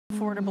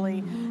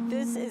affordably.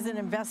 This is an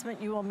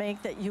investment you will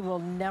make that you will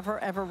never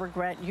ever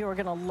regret. You are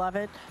gonna love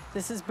it.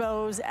 This is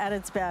Bose at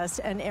its best.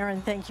 And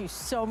Erin, thank you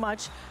so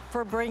much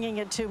for bringing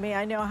it to me.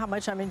 I know how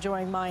much I'm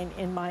enjoying mine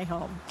in my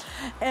home.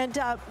 And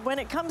when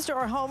it comes to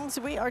our homes,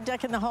 we are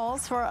decking the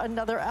halls for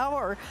another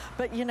hour.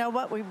 But you know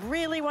what we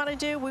really wanna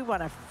do? We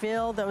wanna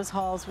fill those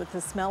halls with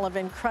the smell of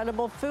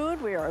incredible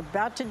food. We are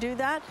about to do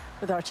that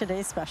with our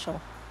today's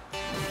special.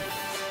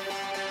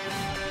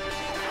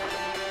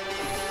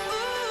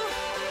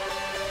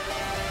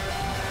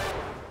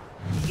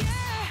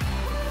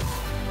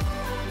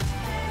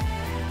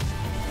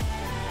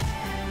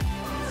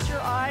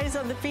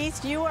 On the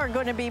feast you are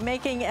going to be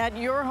making at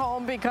your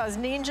home, because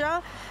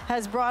Ninja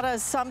has brought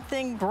us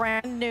something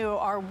brand new,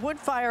 our wood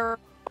fire.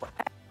 And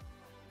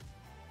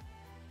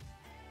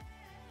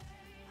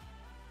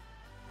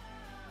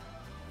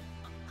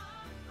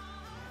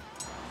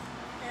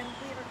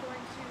we are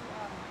going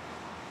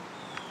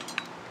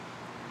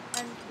to,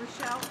 and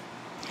Rochelle,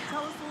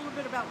 tell us a little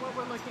bit about what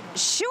we're looking at.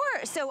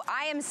 Sure, so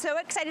I am so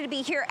excited to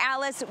be here,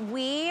 Alyce.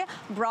 We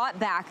brought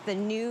back the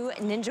new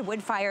Ninja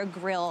Woodfire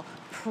Grill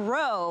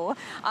Pro.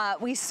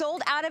 We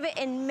sold out of it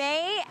in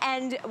May,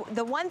 and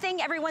the one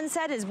thing everyone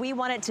said is we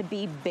want it to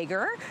be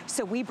bigger,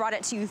 so we brought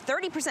it to you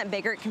 30%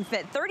 bigger. It can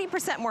fit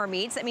 30% more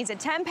meats. That means a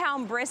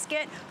 10-pound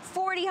brisket,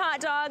 40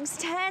 hot dogs,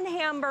 10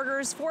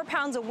 hamburgers, 4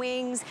 pounds of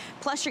wings,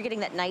 plus you're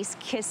getting that nice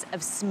kiss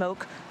of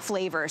smoke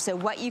flavor. So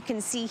what you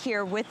can see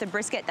here with the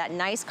brisket, that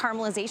nice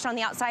caramelization on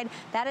the outside,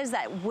 that is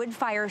that wood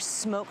fire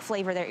smoke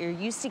flavor that you're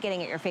used to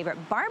getting at your favorite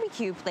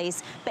barbecue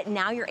place, but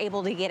now you're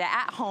able to get it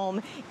at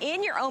home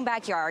in your own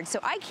backyard. So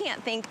I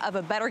can't think of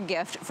a better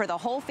gift for the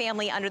whole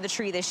family under the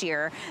tree this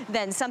year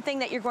than something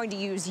that you're going to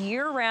use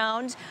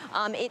year-round.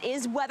 It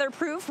is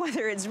weatherproof,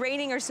 whether it's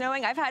raining or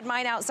snowing. I've had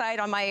mine outside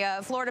on my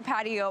Florida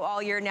patio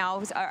all year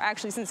now,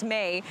 actually since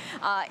May.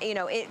 You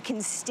know, it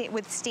can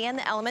withstand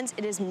the elements.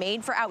 It is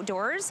made for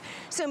outdoors.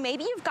 So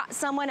maybe you've got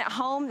someone at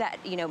home that,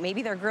 you know,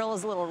 maybe their grill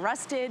is a little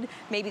rusted,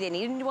 maybe they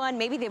need one,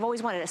 maybe they've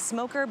always wanted a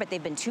smoker, but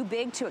they've been too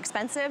big, too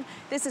expensive.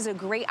 This is a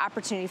great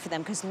opportunity for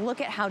them, because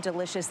look at how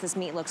delicious this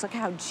meat looks. Look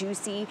how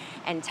juicy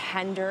and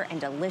tender and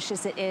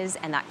delicious it is,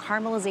 and that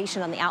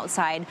caramelization on the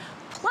outside.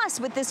 Plus,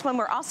 with this one,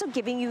 we're also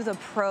giving you the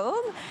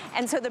probe.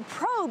 And so the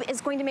probe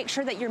is going to make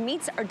sure that your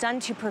meats are done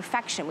to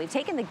perfection. We've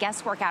taken the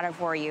guesswork out of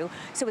for you.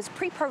 So it's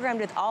pre-programmed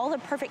with all the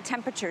perfect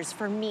temperatures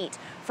for meat,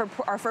 for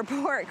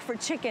pork, for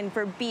chicken,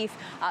 for beef,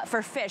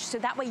 for fish. So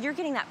that way you're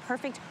getting that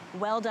perfect,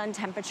 well-done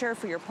temperature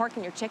for your pork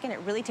and your chicken. It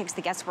really takes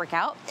the guesswork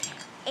out.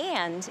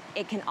 And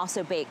it can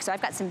also bake. So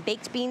I've got some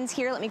baked beans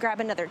here. Let me grab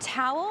another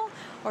towel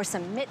or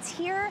some mitts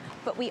here,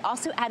 but we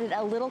also added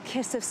a little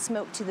kiss of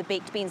smoke to the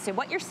baked beans. So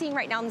what you're seeing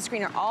right now on the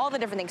screen are all the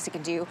different things it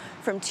can do,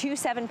 from 2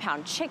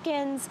 7-pound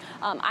chickens.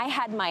 I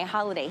had my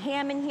holiday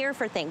ham in here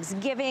for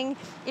Thanksgiving.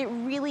 It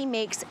really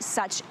makes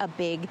such a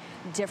big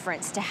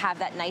difference to have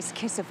that nice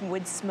kiss of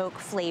wood smoke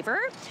flavor.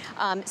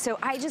 So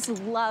I just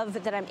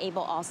love that I'm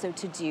able also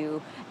to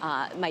do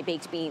my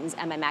baked beans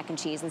and my mac and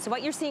cheese. And so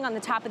what you're seeing on the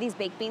top of these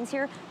baked beans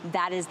here,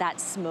 that is that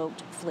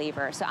smoked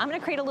flavor. So I'm gonna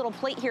create a little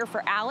plate here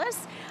for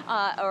Alyce,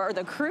 or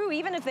the crew,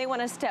 even if they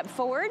wanna step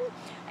forward.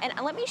 And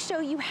let me show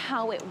you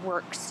how it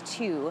works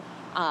too.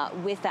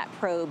 With that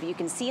probe. You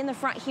can see in the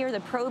front here, the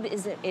probe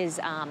is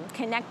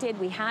connected.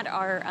 We had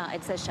our,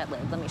 it says shut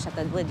lid. Let me shut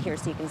the lid here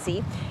so you can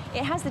see.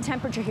 It has the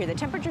temperature here. The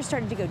temperature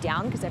started to go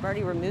down because I've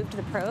already removed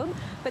the probe,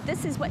 but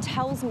this is what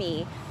tells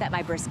me that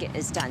my brisket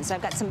is done. So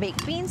I've got some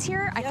baked beans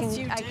here. I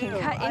can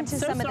cut into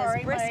some of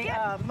this brisket.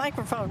 My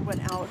microphone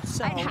went out.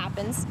 So it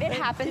happens. It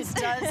happens. It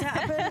does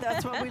happen.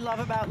 That's what we love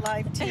about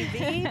live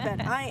TV.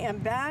 But I am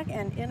back,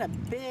 and in a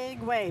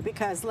big way,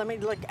 because let me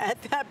look at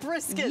that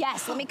brisket.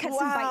 Yes, let me cut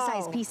some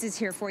bite-sized pieces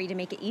here for you to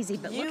make it easy,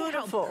 but look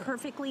at how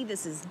perfectly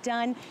this is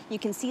done. You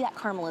can see that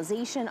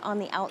caramelization on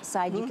the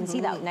outside. You can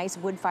see that nice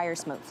wood fire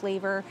smoke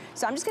flavor.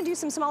 So I'm just gonna do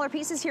some smaller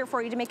pieces here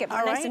for you to make it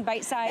nice and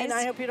bite-sized. And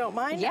I hope you don't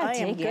mind. Yeah, I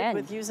am good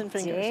with using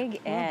fingers.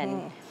 Dig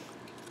in.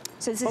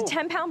 So this is a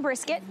 10-pound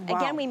brisket. Wow.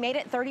 Again, we made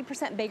it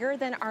 30% bigger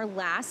than our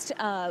last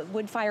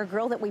wood fire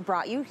grill that we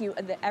brought you.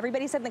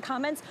 Everybody said in the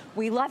comments,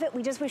 we love it,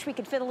 we just wish we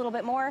could fit a little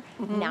bit more.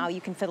 Now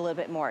you can fit a little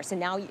bit more. So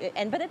now,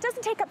 but it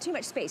doesn't take up too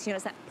much space. You know,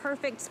 it's that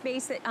perfect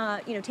space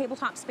that, you know,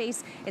 tabletop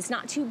space. It's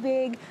not too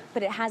big,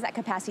 but it has that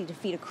capacity to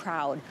feed a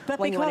crowd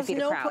when you want to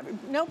feed a crowd.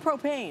 No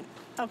propane,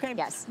 okay?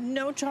 Yes.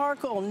 No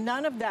charcoal,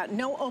 none of that,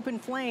 no open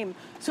flame.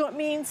 So it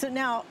means that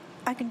now,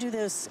 I can do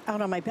this out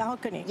on my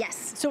balcony.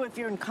 Yes. So if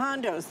you're in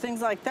condos,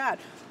 things like that,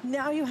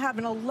 now you have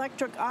an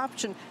electric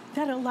option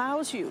that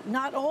allows you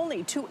not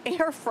only to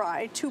air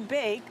fry, to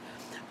bake,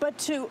 but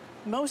to,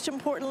 most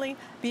importantly,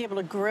 be able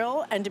to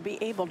grill and to be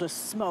able to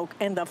smoke.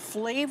 And the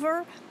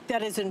flavor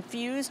that is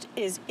infused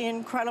is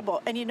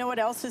incredible. And you know what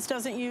else this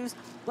doesn't use?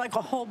 Like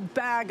a whole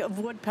bag of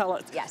wood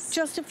pellets. Yes.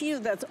 Just a few,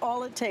 that's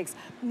all it takes.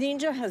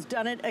 Ninja has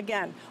done it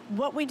again.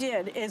 What we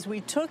did is we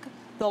took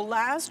the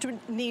last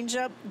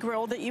Ninja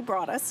grill that you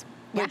brought us,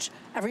 which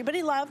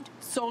everybody loved,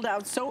 sold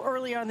out so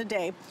early on the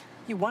day.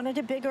 You wanted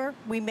it bigger,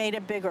 we made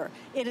it bigger.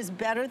 It is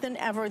better than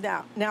ever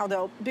now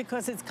though,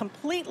 because it's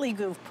completely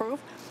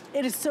goof-proof.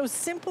 It is so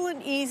simple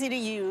and easy to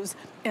use.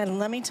 And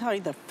let me tell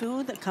you, the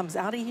food that comes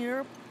out of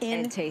here,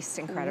 it tastes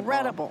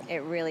incredible.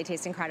 It really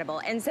tastes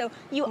incredible. And so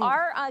you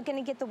are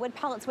gonna get the wood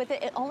pellets with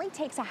it. It only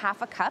takes a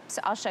half a cup,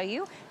 so I'll show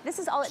you. This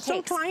is all it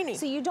takes. So tiny.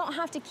 So you don't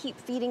have to keep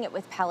feeding it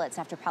with pellets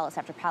after pellets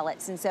after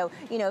pellets. And so,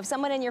 you know, if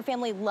someone in your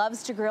family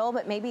loves to grill,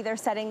 but maybe they're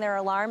setting their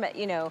alarm at,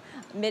 you know,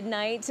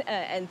 midnight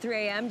and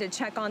 3 a.m. to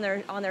check on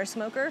their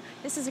smoker,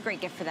 this is a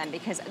great gift for them,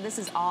 because this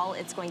is all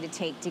it's going to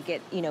take to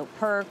get, you know,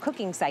 per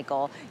cooking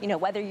cycle, you know,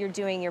 whether you're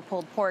doing your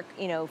pulled pork,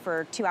 you know,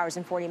 for 2 hours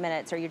and 40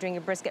 minutes, or you're doing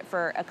your brisket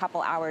for a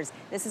couple hours,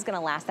 this is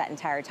gonna last that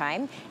entire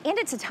time. And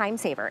it's a time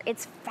saver.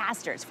 It's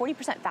faster. It's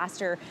 40%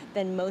 faster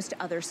than most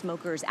other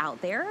smokers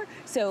out there.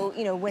 So,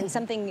 you know, when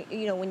something,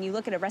 you know, when you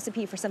look at a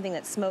recipe for something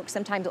that's smoked,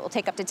 sometimes it will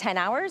take up to 10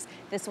 hours.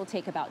 This will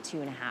take about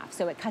 2.5.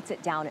 So it cuts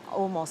it down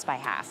almost by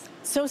half.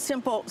 So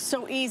simple,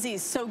 so easy,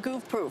 so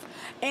goof-proof.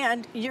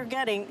 And you're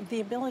getting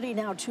the ability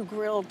now to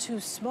grill, to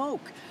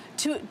smoke,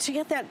 to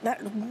get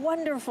that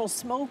wonderful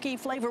smoky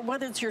flavor,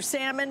 whether it's your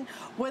salmon,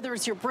 whether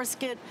it's your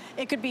brisket,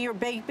 it could be your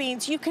baked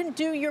beans. You can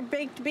do your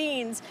baked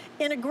beans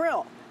in a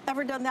grill.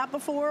 Ever done that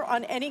before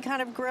on any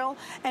kind of grill,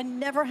 and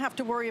never have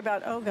to worry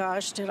about, oh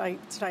gosh, did I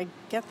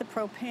get the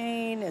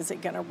propane? Is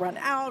it gonna run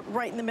out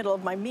right in the middle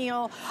of my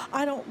meal?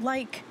 I don't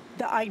like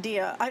the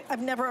idea.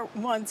 I've never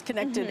once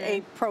connected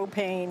a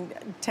propane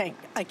tank.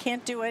 I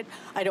can't do it.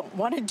 I don't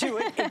want to do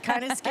it. It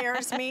kind of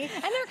scares me.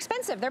 And they're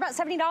expensive. They're about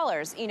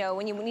 $70, you know,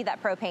 when you need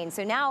that propane.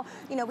 So now,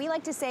 you know, we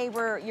like to say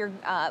you're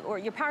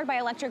powered by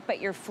electric, but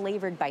you're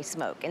flavored by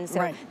smoke. And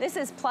so this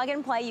is plug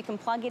and play. You can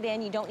plug it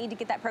in. You don't need to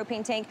get that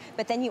propane tank,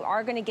 but then you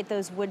are going to get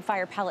those wood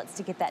fire pellets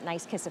to get that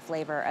nice kiss of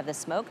flavor of the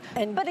smoke.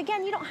 But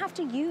again, you don't have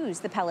to use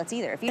the pellets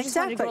either. If you just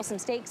want to grill some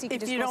steaks, you can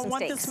just grill some steaks. If you don't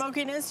want the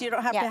smokiness, you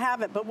don't have to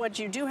have it. But what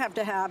you do have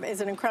to have is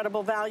an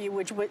incredible value,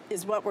 which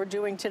is what we're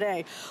doing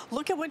today.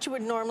 Look at what you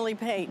would normally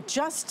pay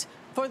just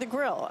for the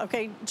grill,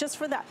 okay? Just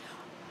for that.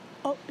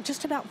 Oh,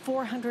 just about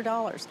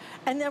 $400.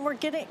 And then we're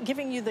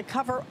giving you the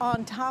cover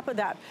on top of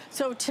that.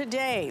 So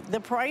today, the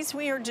price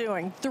we are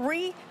doing,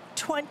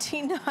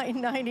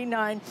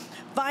 $329.99.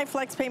 5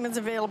 flex payments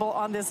available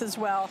on this as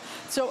well.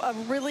 So a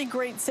really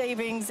great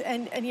savings,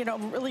 and you know,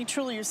 really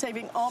truly you're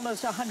saving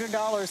almost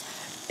 $100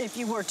 if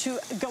you were to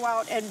go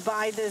out and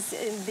buy this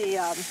in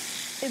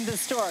the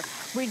store.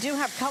 We do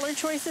have color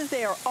choices.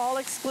 They are all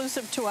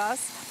exclusive to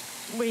us.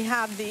 We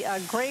have the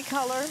gray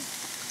color.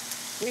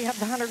 We have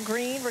the hunter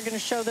green. We're going to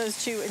show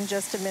those to you in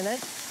just a minute.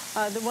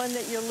 The one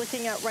that you're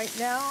looking at right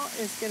now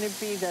is going to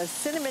be the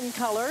cinnamon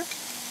color.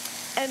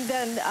 And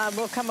then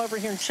we'll come over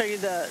here and show you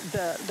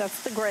that's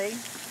the gray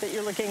that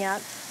you're looking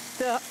at.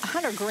 The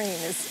hunter green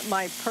is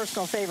my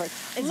personal favorite.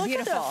 It's Look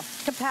beautiful. At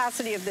the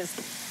capacity of this.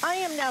 I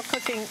am now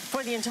cooking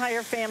for the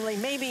entire family,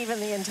 maybe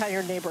even the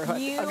entire neighborhood.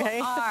 You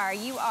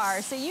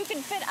are. So you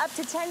can fit up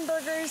to 10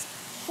 burgers,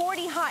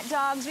 40 hot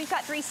dogs. We've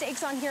got 3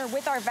 steaks on here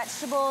with our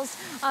vegetables.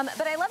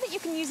 But I love that you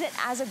can use it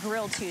as a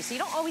grill too. So you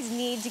don't always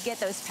need to get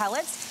those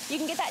pellets. You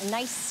can get that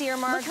nice sear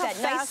mark, that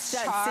nice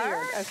char,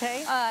 seared,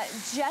 okay?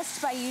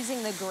 just by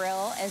using the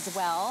grill as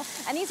well.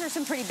 And these are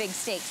some pretty big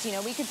steaks. You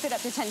know, we could fit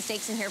up to 10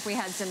 steaks in here if we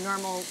had some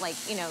normal, like,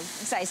 you know,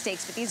 size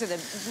steaks, but these are the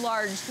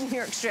large New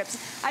York strips.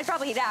 I'd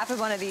probably eat half of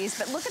one of these,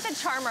 but look at the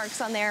char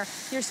marks on there.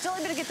 You're still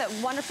able to get that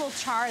wonderful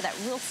char, that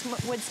real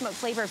wood smoke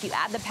flavor if you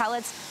add the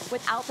pellets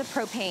without the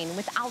propane,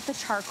 without the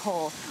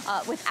charcoal,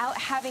 without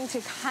having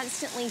to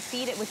constantly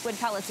feed it with wood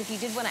pellets if you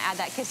did want to add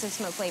that kiss of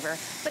smoke flavor.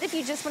 But if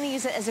you just want to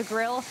use it as a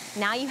grill,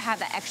 now you have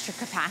that extra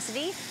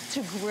capacity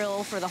to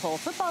grill for the whole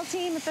football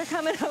team if they're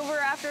coming over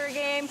after a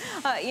game,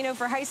 you know,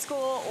 for high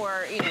school,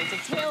 or, you know, to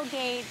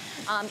tailgate.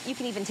 You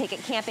can even take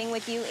it camping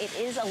with you. It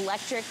is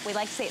electric. We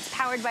like to say it's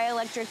powered by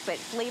electric, but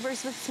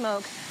flavors with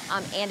smoke,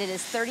 and it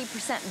is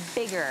 30%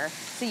 bigger,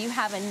 so you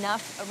have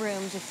enough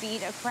room to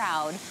feed a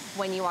crowd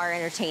when you are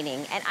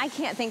entertaining. And I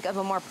can't think of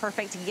a more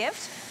perfect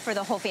gift for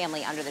the whole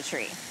family under the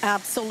tree.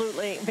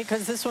 Absolutely,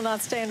 because this will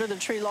not stay under the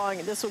tree long.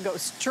 This will go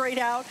straight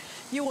out.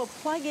 You will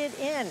plug it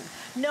in.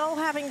 No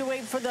having to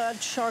wait for the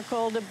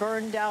charcoal to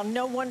burn down.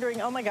 No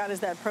wondering, oh my God, is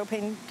that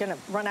propane gonna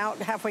run out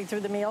halfway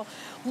through the meal?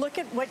 Look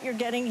at what you're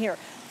getting here.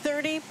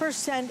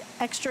 30%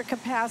 extra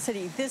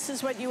capacity. This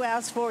is what you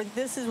asked for.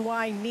 This is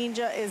why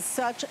Ninja is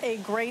such a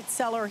great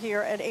seller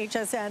here at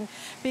HSN,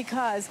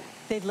 because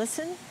they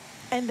listened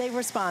and they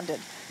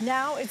responded.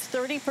 Now it's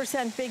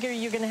 30% bigger.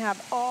 You're gonna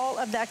have all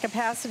of that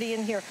capacity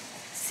in here.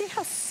 See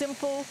how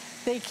simple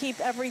they keep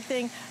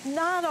everything?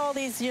 Not all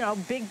these, you know,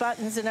 big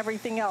buttons and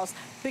everything else,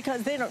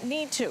 because they don't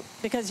need to.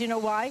 Because you know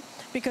why?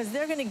 Because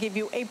they're gonna give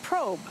you a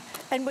probe.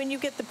 And when you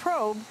get the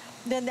probe,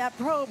 then that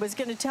probe is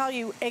gonna tell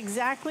you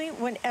exactly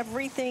when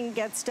everything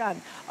gets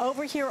done.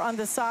 Over here on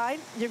the side,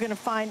 you're gonna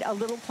find a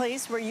little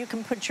place where you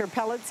can put your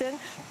pellets in.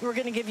 We're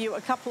gonna give you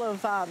a couple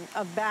of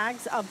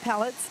bags of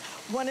pellets.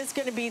 One is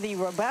gonna be the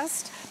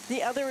robust,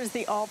 the other is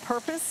the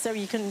all-purpose, so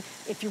you can,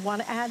 if you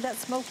wanna add that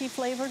smoky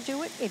flavor,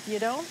 do it. If you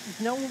don't,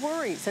 no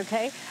worries,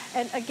 okay?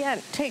 And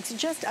again, takes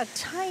just a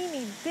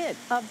tiny bit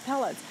of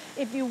pellets.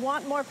 If you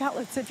want more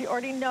pellets, if you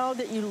already know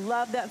that you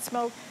love that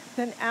smoke,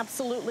 then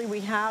absolutely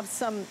we have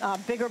some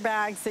bigger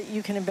bags that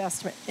you can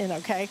invest in,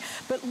 okay?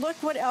 But look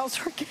what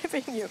else we're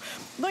giving you.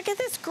 Look at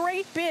this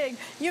great big,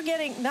 you're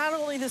getting not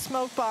only the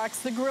smoke box,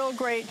 the grill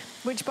grate,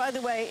 which by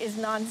the way is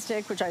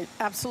non-stick, which I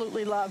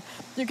absolutely love.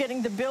 You're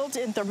getting the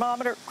built-in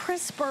thermometer,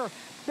 crisper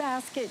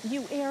basket,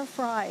 you air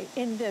fry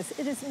in this.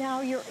 It is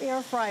now your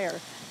air fryer.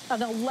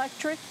 An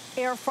electric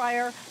air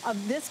fryer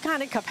of this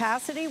kind of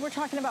capacity, we're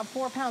talking about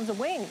 4 pounds of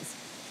wings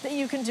that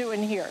you can do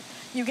in here.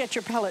 You get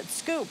your pellet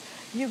scoop.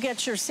 You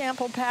get your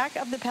sample pack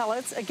of the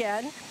pellets,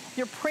 again,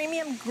 your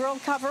premium grill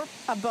cover,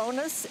 a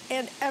bonus,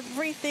 and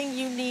everything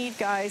you need,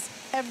 guys,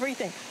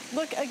 everything.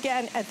 Look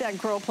again at that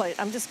grill plate.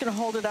 I'm just gonna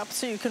hold it up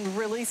so you can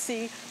really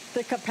see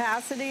the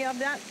capacity of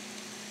that.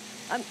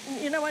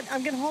 You know what,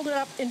 I'm gonna hold it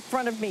up in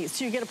front of me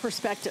so you get a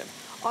perspective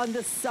on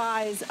the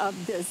size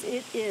of this.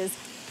 It is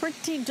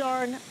pretty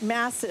darn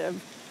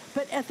massive,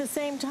 but at the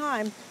same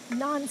time,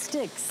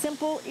 non-stick,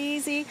 simple,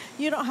 easy.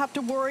 You don't have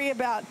to worry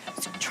about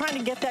trying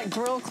to get that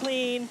grill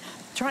clean,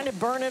 trying to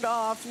burn it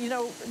off, you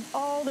know,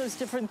 all those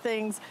different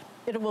things.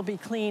 It will be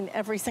clean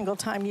every single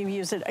time you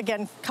use it.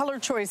 Again, color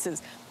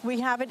choices. We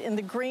have it in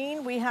the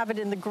green, we have it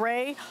in the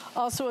gray,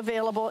 also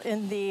available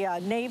in the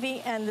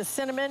navy and the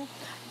cinnamon.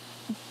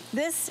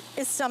 This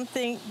is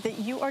something that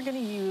you are gonna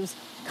use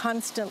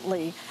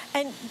constantly.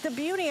 And the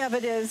beauty of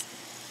it is,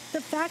 the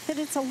fact that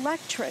it's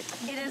electric.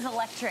 It is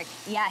electric,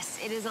 yes,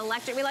 it is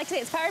electric. We like to say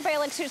it's powered by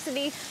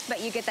electricity,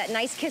 but you get that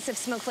nice kiss of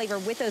smoke flavor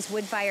with those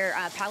wood fire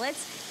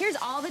pellets. Here's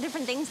all the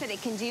different things that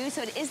it can do.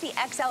 So it is the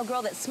XL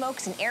grill that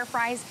smokes and air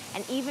fries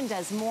and even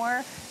does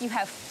more. You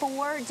have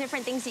 4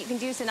 different things that you can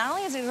do. So not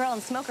only is it a grill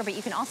and smoker, but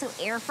you can also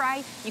air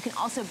fry, you can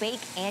also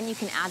bake, and you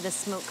can add the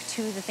smoke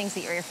to the things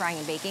that you're air frying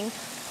and baking.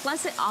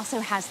 Plus, it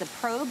also has the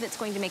probe that's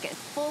going to make it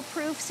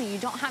foolproof, so you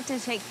don't have to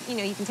take, you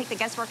know, you can take the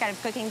guesswork out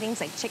of cooking things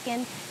like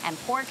chicken and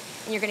pork,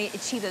 and you're gonna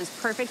achieve those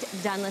perfect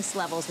doneless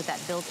levels with that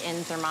built-in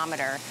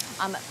thermometer.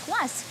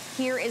 Plus,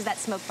 here is that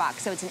smoke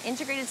box. So it's an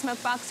integrated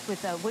smoke box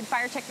with a wood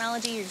fire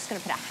technology. You're just gonna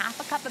put a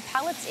 ½ cup of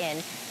pellets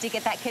in to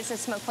get that kiss of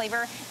smoke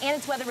flavor, and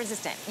it's weather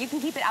resistant. You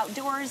can keep it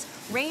outdoors,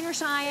 rain or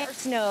shine or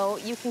snow,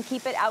 you can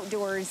keep it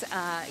outdoors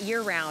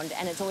year round,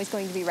 and it's always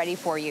going to be ready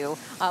for you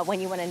when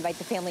you wanna invite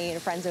the family and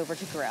your friends over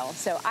to grill.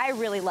 So I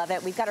really love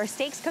it. We've got our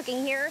steaks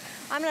cooking here.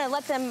 I'm gonna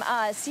let them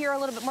sear a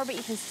little bit more, but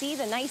you can see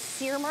the nice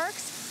sear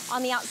marks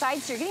on the outside.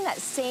 So you're getting that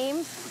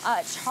same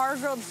char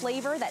grilled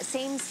flavor, that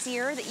same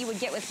sear that you would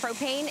get with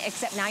propane,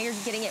 except now you're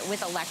getting it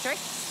with electric.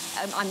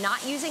 I'm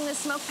not using the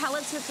smoke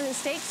pellets with the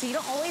steak, so you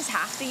don't always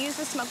have to use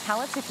the smoke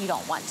pellets if you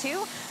don't want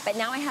to. But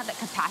now I have that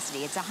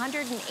capacity. It's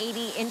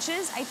 180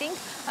 inches, I think,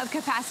 of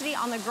capacity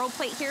on the grill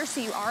plate here,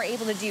 so you are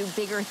able to do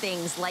bigger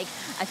things like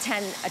a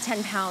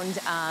 10-pound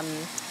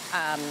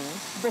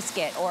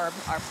brisket or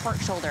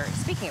pork shoulder.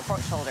 Speaking of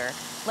pork shoulder,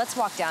 let's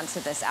walk down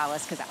to this,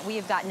 Alyce, because we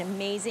have got an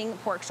amazing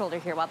pork shoulder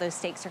here while those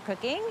steaks are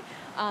cooking.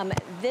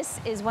 This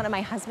is one of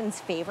my husband's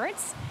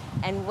favorites.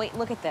 And wait,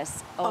 look at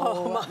this.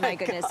 Oh my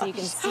goodness. So you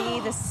can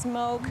see the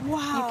smoke.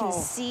 Wow. You can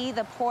see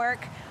the pork.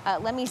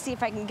 Let me see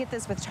if I can get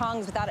this with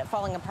tongs without it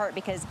falling apart,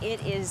 because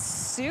it is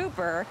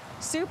super,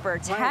 super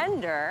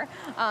tender.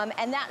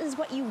 And that is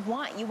what you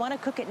want. You want to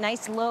cook it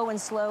nice, low and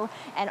slow,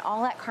 and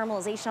all that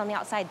caramelization on the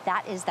outside,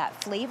 that is that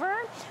flavor.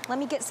 Let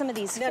me get some of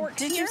these forks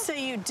here. Did you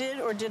say you did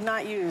or did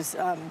not use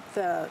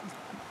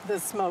the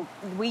smoke?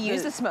 We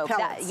use the smoke.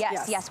 Pellets,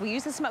 yes, we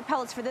use the smoke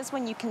pellets for this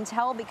one. You can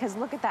tell because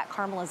look at that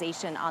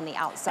caramelization on the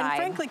outside. And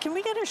frankly, can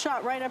we get a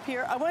shot right up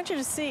here? I want you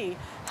to see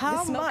how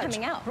the smoke much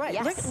coming out. Right.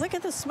 Yes. Look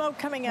at the smoke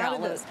coming out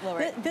of this.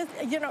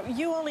 You know,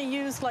 you only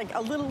used like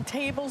a little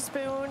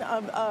tablespoon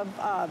of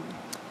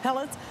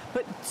pellets,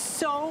 but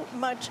so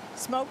much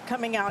smoke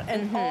coming out,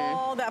 and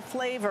all that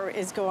flavor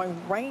is going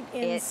right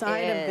inside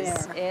of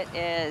there. It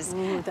is.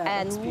 Ooh,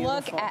 and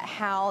look at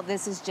how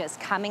this is just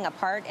coming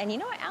apart. And you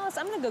know what, Alyce?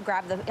 I'm going to go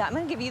grab I'm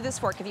going to give you this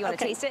fork if you want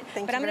to taste it.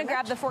 But I'm going to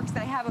grab the forks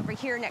that I have over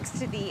here next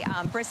to the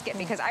brisket,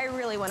 because I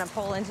really want to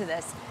pull into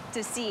this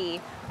to see,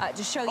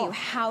 to show you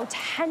how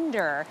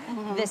tender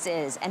this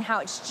is and how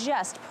it's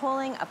just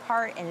pulling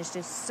apart, and it's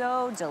just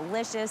so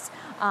delicious.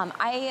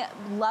 I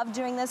love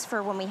doing this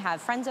for when we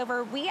have friends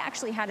over. We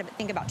actually had, I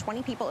think, about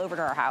 20 people over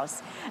to our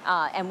house,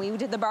 and we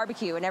did the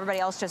barbecue, and everybody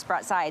else just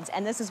brought sides.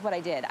 And this is what I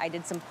did. I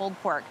did some pulled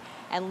pork.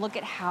 And look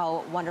at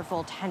how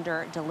wonderful,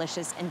 tender,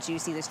 delicious, and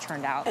juicy this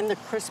turned out. And the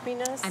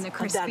crispiness. And the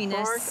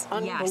crispiness. That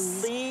bark,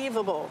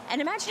 unbelievable. And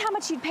imagine how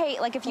much you'd pay,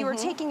 like if you were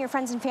taking your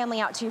friends and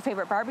family out to your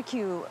favorite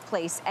barbecue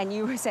place and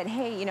you said,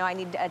 hey, you know, I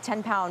need a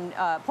 10-pound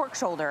pork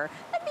shoulder.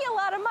 That'd be a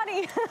lot lot of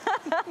money.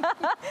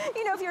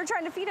 You know, if you're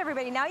trying to feed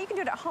everybody. Now you can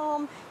do it at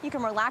home. You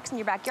can relax in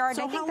your backyard.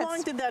 So how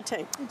long did that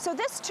take? So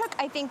this took,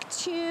 I think,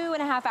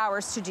 2.5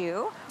 hours to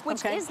do,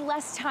 which is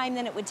less time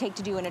than it would take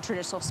to do in a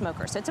traditional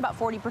smoker. So it's about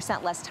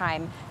 40% less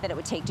time than it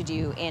would take to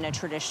do in a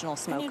traditional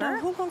smoker. And you know,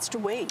 who wants to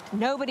wait?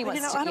 Nobody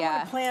wants to. I don't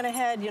want to plan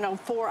ahead, you know,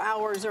 4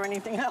 hours or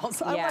anything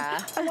else.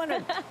 Yeah. I want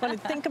to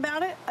think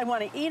about it. I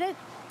want to eat it.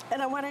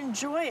 And I want to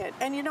enjoy it.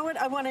 And you know what?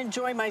 I want to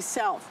enjoy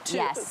myself, too,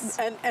 yes.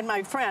 and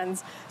my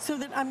friends, so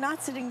that I'm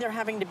not sitting there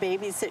having to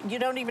babysit. You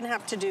don't even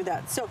have to do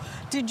that. So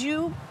did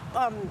you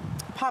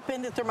pop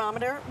in the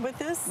thermometer with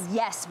this?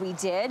 Yes, we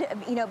did.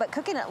 You know, but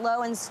cooking it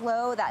low and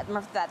slow, that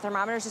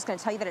thermometer is just going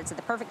to tell you that it's at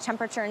the perfect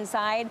temperature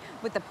inside.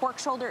 With the pork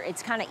shoulder,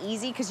 it's kind of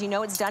easy because you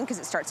know it's done because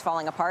it starts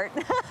falling apart.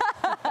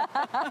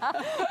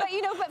 But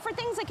you know, but for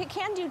things like it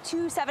can do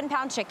 2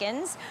 7-pound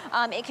chickens.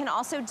 It can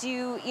also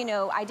do, you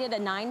know, I did a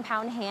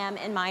 9-pound ham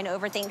in mine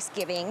over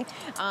Thanksgiving.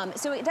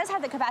 So it does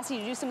have the capacity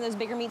to do some of those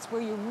bigger meats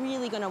where you're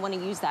really going to want to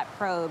use that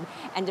probe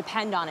and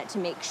depend on it to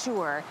make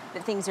sure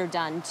that things are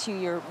done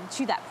to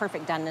that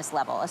perfect doneness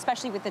level,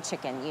 especially with the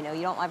chicken. You know,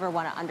 you don't ever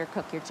want to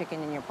undercook your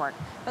chicken and your pork.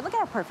 But look at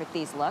how perfect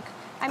these look.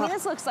 I mean,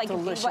 this looks like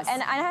delicious.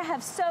 And I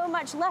have so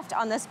much left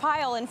on this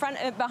pile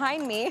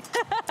behind me.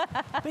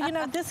 But you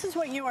know, this is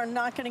what you are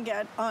not going to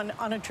get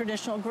on a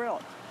traditional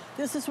grill.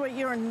 This is what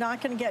you're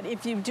not going to get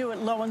if you do it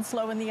low and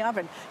slow in the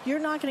oven. You're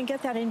not going to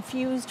get that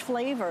infused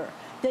flavor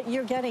that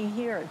you're getting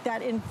here.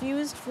 That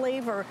infused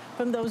flavor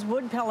from those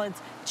wood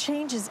pellets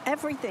changes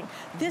everything.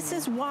 This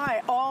is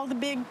why all the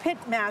big pit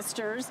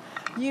masters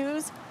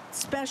use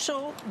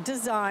special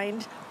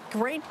designed,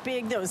 great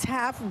big, those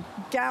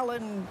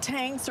half-gallon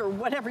tanks or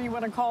whatever you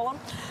want to call them,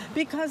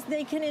 because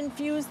they can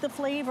infuse the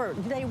flavor.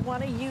 They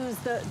want to use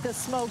the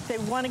smoke. They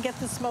want to get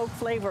the smoke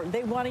flavor.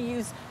 They want to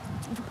use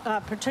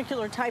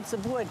particular types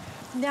of wood.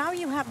 Now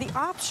you have the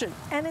option,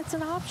 and it's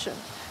an option,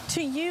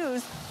 to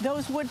use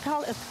those wood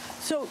pellets.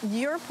 So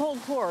your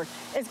pulled pork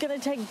is going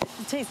to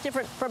taste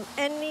different from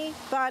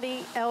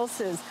anybody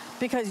else's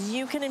because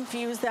you can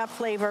infuse that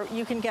flavor.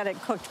 You can get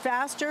it cooked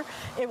faster.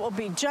 It will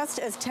be just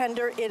as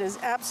tender. It is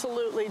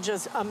absolutely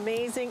just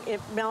amazing.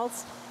 It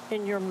melts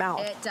in your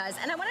mouth. It does.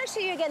 And I want to show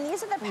you again,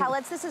 these are the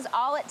pellets. This is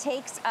all it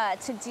takes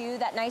to do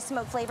that nice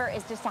smoke flavor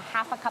is just a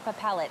 1/2 cup of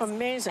pellets.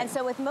 Amazing. And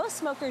so with most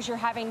smokers, you're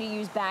having to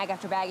use bag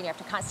after bag and you have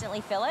to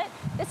constantly fill it.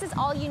 This is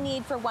all you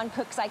need for one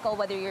cook cycle,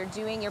 whether you're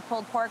doing your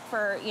pulled pork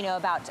for, you know,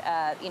 about,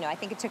 you know, I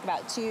think it took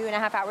about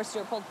 2.5 hours to do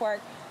a pulled pork,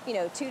 you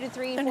know, 2 to 3,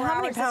 4 hours. And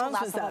how many pounds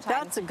was that?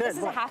 That's a good one. This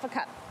is a 1/2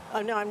 cup.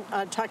 Oh, no, I'm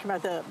talking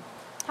about the...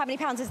 How many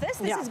pounds is this?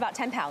 This is about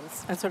 10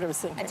 pounds. That's what I was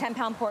thinking. A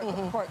 10-pound pork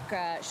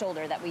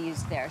shoulder that we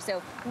used there.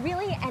 So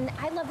really, and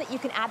I love that you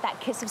can add that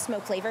kiss of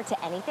smoke flavor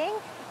to anything,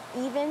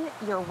 even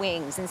your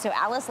wings. And so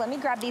Alyce, let me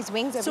grab these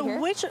wings over here.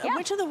 So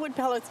which of the wood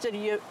pellets did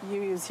you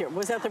use here?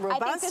 Was that the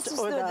robust I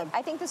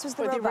think this was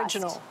the robust. The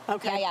original?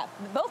 Okay. Yeah, yeah.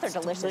 Both are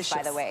delicious,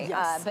 by the way.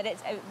 Yes. But it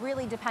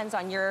really depends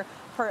on your,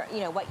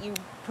 you know, what you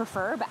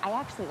prefer. But I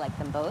actually like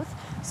them both.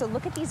 So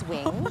look at these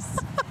wings.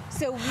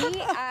 So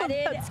we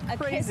added a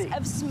kiss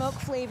of smoke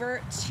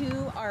flavor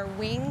to our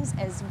wings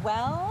as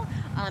well.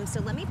 So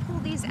let me pull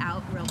these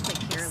out real quick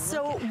here.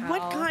 So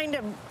what kind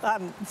of,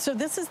 so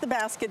this is the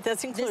basket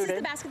that's included. This is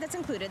the basket that's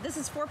included. This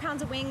is 4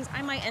 pounds of wings.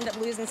 I might end up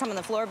losing some on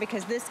the floor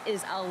because this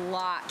is a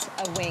lot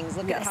of wings.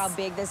 Look at how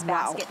big this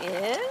basket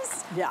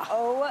is. Yeah.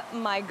 Oh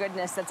my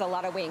goodness, that's a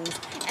lot of wings.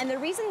 And the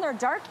reason they're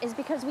dark is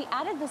because we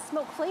added the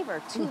smoke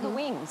flavor to the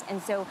wings.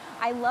 And so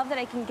I love that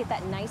I can get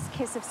that nice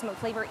kiss of smoke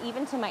flavor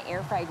even to my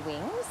air fried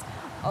wings.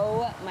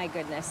 Oh my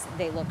goodness,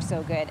 they look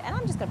so good. And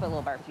I'm just gonna put a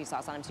little barbecue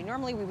sauce on them too.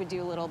 Normally we would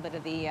do a little bit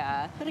of the,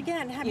 but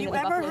again, have you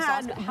ever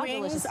had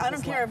wings? I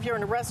don't care if you're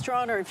in a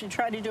restaurant or if you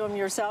try to do them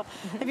yourself.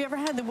 Have you ever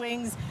had the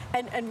wings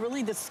and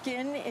really the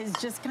skin is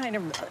just kind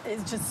of,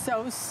 is just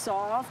so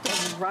soft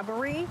and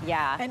rubbery?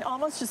 Yeah. And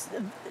almost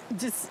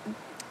just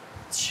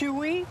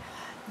chewy.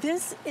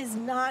 This is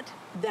not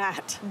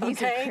that,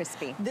 These are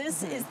crispy.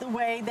 This is the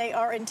way they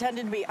are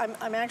intended to be.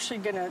 I'm actually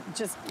gonna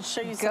just show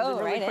you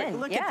something really quick.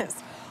 Look at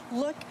this.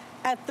 Look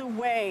at the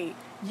way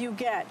you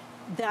get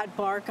that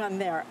bark on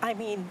there. I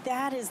mean,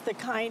 that is the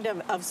kind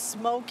of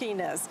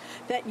smokiness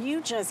that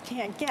you just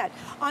can't get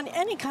on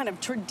any kind of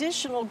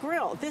traditional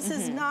grill. This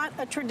is not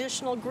a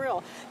traditional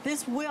grill.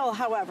 This will,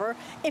 however,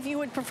 if you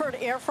would prefer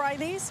to air fry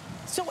these,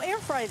 so air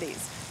fry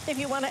these. If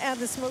you want to add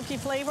the smoky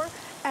flavor,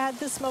 add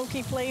the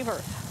smoky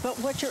flavor. But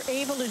what you're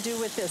able to do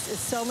with this is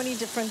so many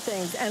different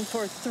things. And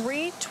for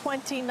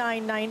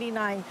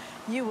 $329.99,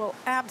 you will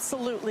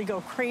absolutely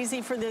go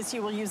crazy for this.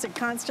 You will use it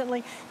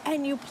constantly,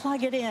 and you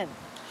plug it in.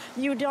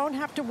 You don't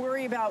have to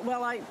worry about,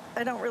 well, I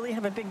don't really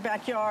have a big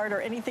backyard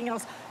or anything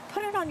else.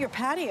 Put it on your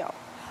patio.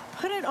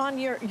 Put it on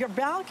your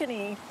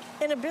balcony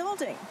in a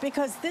building,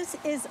 because this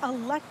is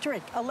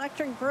electric.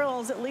 Electric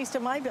grills, at least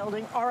in my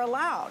building, are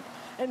allowed.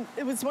 And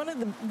it was one of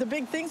the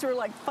big things. We were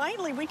like,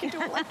 finally, we can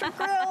do electric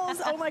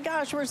grills. Oh my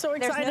gosh, we're so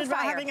excited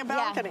about having a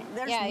balcony.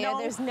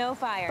 There's no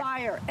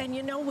fire. And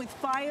you know, with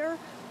fire,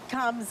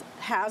 comes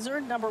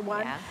hazard, number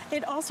one. Yeah.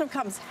 It also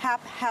comes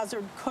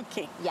haphazard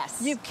cooking.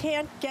 Yes. You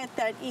can't get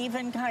that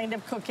even kind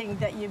of cooking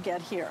that you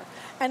get here.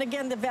 And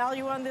again, the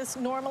value on this,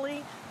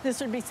 normally, this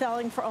would be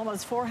selling for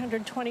almost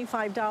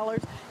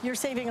 $425. You're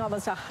saving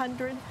almost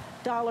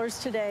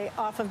 $100 today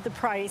off of the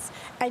price,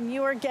 and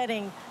you're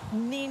getting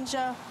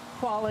Ninja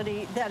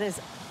quality that is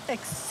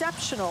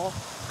exceptional,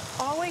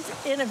 always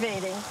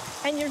innovating,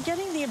 and you're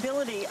getting the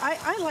ability.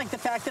 I like the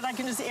fact that I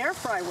can just air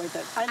fry with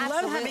it. I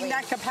love having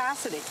that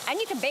capacity. And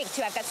you can bake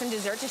too. I've got some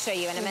dessert to show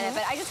you in a minute,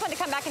 but I just wanted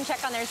to come back and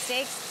check on their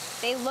steaks.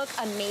 They look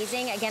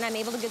amazing. Again, I'm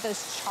able to get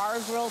those char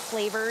grill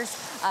flavors,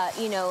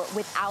 you know,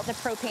 without the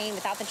propane,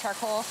 without the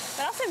charcoal.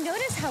 But also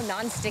notice how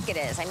non-stick it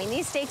is. I mean,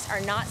 these steaks are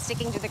not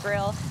sticking to the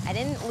grill. I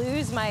didn't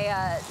lose my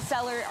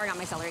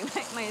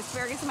my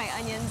asparagus and my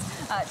onions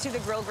to the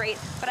grill grate.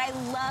 But I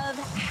love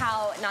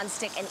how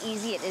non-stick and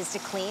easy it is to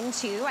clean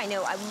too. I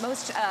know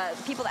most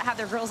people that have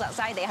their grills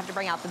outside, they have to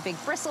bring out the big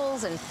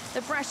bristles and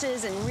the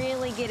brushes and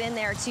really get in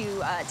there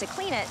to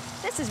clean it.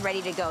 This is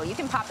ready to go. You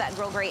can pop that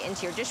grill grate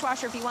into your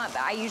dishwasher if you want,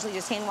 but I usually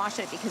just hand wash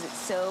it because it's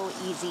so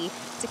easy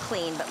to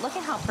clean. But look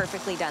at how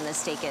perfectly done this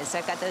steak is. So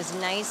I've got those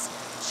nice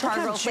char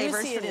grill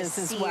flavors from the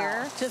sear.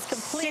 Well. Just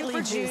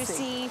completely super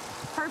juicy,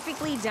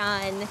 perfectly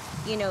done.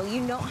 You know,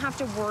 you don't have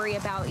to worry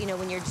about, you know,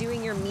 when you're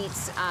doing your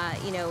meats,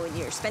 you know, when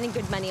you're spending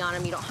good money on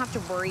them, you don't have to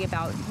worry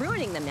about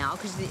ruining them now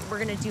because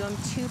we're going to do them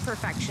to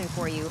perfection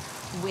for you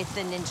with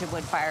the Ninja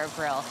Woodfire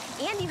Grill.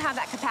 And you have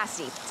that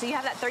capacity. So you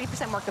have that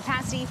 30% more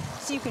capacity,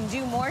 so you can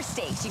do more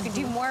steaks, you can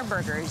do more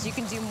burgers, you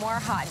can do more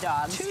hot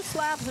dogs. 2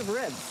 slabs of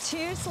ribs.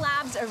 2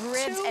 slabs of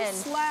ribs. 2 and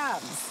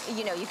slabs.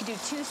 You know, you can do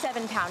 2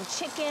 7-pound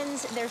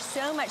chickens. There's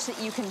so much that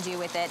you can do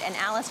with it. And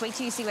Alyce, wait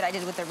till you see what I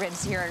did with the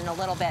ribs here in a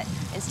little bit.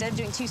 Instead of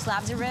doing 2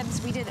 slabs of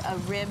ribs, we did a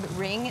rib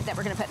ring that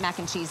we're gonna put mac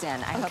and cheese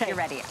in. I hope you're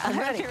ready. I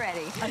hope you're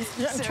ready. I'm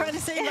trying to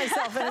save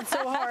myself, and it's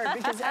so hard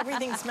because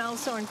everything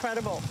smells so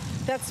incredible.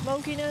 That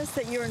smokiness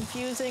that you're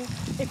infusing,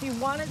 if you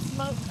want it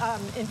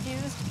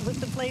infused with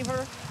the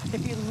flavor,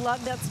 if you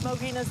love that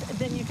smokiness,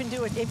 then you can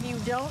do it. If you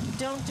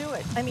don't do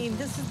it. I mean,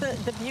 this is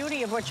the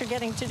beauty of what you're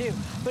getting to do.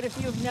 But if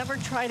you've never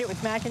tried it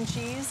with mac and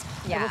cheese,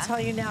 I will tell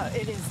you now,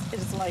 it is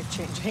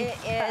life-changing. It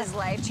is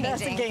life-changing.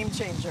 That's a game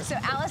changer. So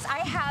Alyce, I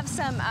have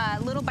some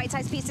little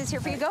bite-sized pieces here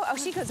for you to go. Oh,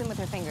 she goes in with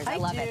her fingers. I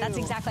love it. That's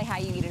exactly how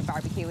you eat a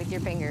barbecue, with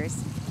your fingers.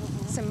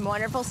 Some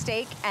wonderful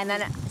steak, and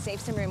then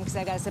save some room because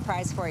I've got a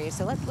surprise for you.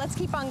 So let's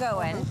keep on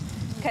going,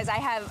 because I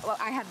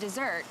have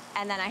dessert,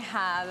 and then I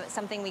have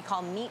something we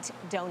call meat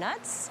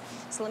donuts.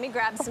 So let me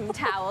grab some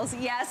towels.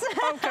 Yes.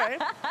 Okay.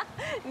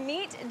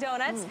 Meat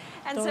donuts.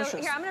 And delicious. So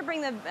here, I'm going to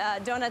bring the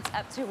donuts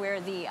up to where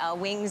the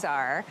wings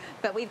are,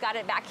 but we've got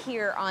it back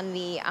here on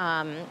the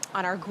on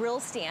our grill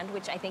stand,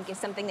 which I think is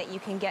something that you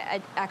can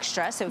get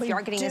extra. So if you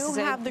are getting this, we do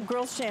have the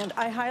grill stand.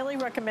 I highly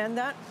recommend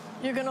that.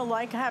 You're going to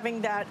like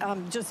having that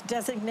just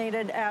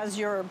designated as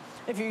your,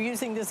 if you're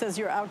using this as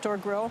your outdoor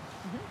grill,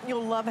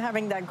 you'll love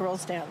having that grill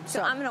stand.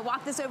 So I'm going to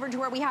walk this over to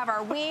where we have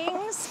our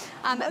wings,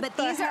 but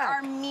these are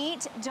our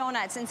meat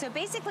donuts. And so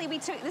basically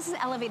this is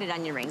elevated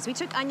onion rings. We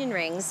took onion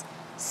rings,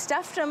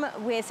 stuffed them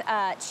with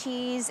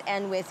cheese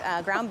and with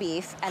ground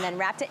beef, and then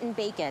wrapped it in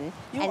bacon.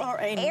 You are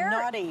a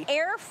naughty.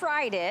 Air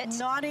fried it.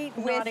 Naughty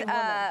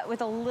with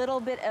a little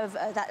bit of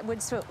that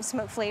wood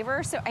smoke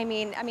flavor. So I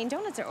mean,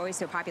 donuts are always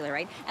so popular,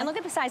 right? And look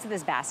at the size of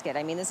this basket.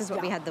 I mean, this is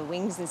what we had the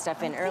wings and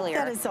stuff in earlier.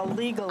 That is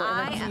illegal in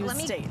a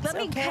few states. Let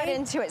me cut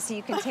into it so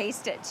you can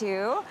taste it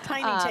too.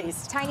 Tiny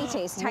taste. Tiny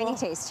taste. Tiny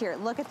taste. Here,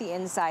 look at the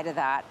inside of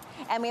that.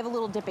 And we have a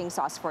little dipping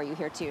sauce for you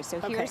here too. So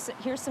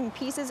here's some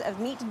pieces of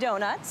meat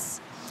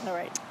donuts. All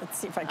right, let's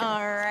see if I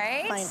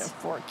can find a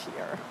fork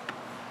here.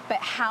 But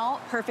how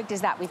perfect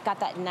is that? We've got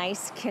that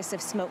nice kiss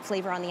of smoke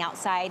flavor on the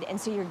outside, and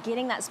so you're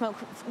getting that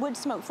wood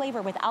smoke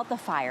flavor without the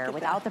fire,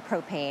 without the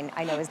propane.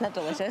 I know, isn't that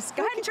delicious?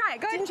 Go ahead and try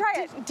it. Go ahead and try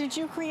it. Did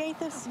you create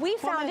this? We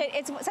found it.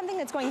 It's something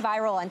that's going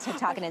viral on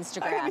TikTok and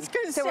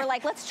Instagram. So we're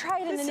like, let's try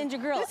it in the Ninja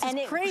Grill, and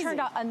it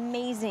turned out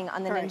amazing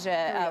on the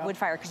Ninja wood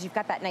fire because you've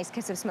got that nice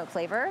kiss of smoke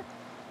flavor.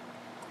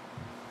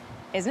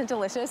 Isn't it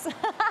delicious?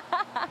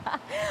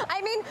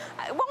 I mean,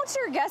 won't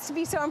your guests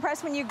be so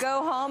impressed when you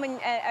go home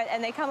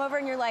and they come over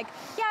and you're like,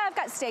 yeah, I've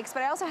got steaks,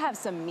 but I also have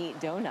some meat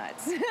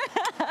donuts.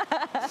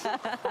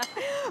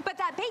 But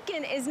that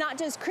bacon is not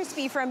just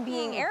crispy from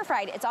being air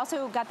fried. It's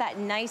also got that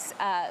nice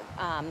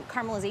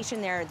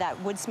caramelization there. That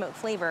wood smoke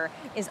flavor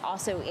is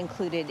also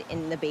included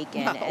in the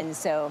bacon. And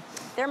so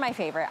they're my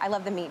favorite. I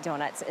love the meat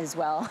donuts as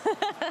well.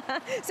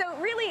 So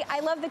really,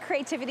 I love the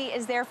creativity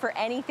is there for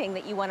anything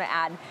that you want to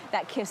add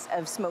that kiss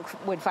of smoke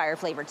wood fire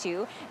flavor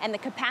to, and the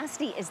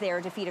capacity is there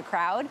to feed a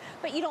crowd,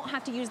 but you don't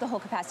have to use the whole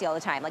capacity all the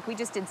time. Like we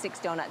just did 6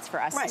 donuts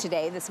for us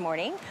today, this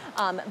morning.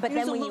 But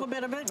then when you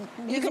bit of it,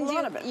 you can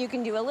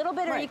do a little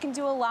bit, or you can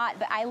do a lot.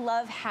 But I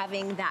love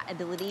having that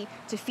ability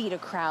to feed a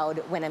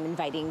crowd when I'm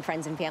inviting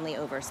friends and family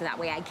over, so that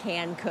way I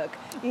can cook,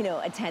 you know,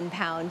 a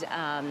 10-pound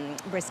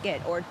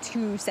brisket or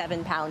 2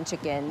 7-pound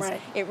chickens.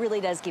 It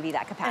really does give you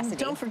that capacity. And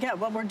don't forget,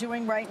 what we're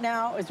doing right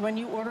now is when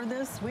you order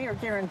this, we are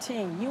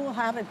guaranteeing you will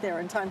have it there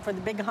in time for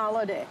the big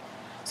holiday.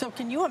 So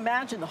can you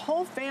imagine the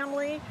whole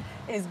family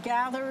is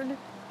gathered,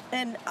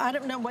 and I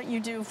don't know what you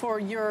do for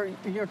your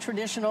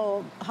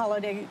traditional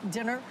holiday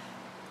dinner.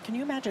 Can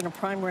you imagine a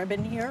prime rib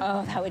in here?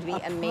 Oh, that would be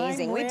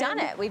amazing. We've done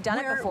it. We've done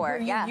it before.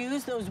 Where you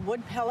use those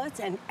wood pellets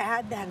and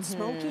add that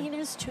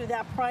smokiness to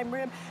that prime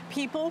rib.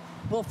 People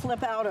will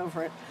flip out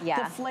over it.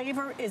 Yeah. The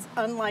flavor is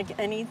unlike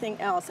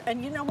anything else.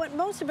 And you know what?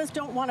 Most of us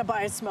don't want to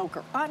buy a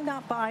smoker. I'm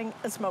not buying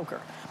a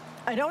smoker.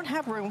 I don't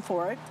have room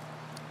for it.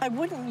 I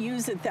wouldn't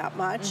use it that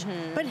much,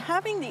 but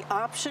having the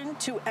option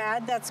to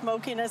add that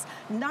smokiness,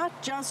 not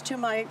just to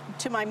my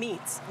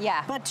meats,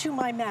 but to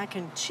my mac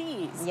and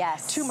cheese,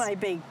 to my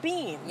baked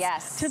beans,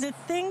 to the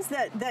things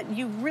that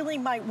you really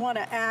might want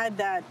to add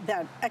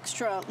that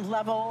extra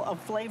level of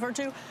flavor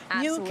to,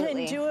 you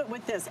can do it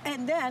with this.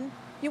 And then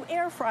you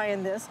air fry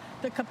in this.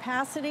 The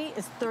capacity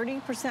is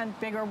 30%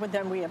 bigger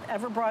than we have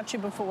ever brought you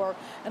before.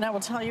 And I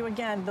will tell you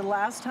again, the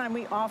last time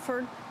we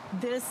offered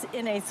this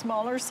in a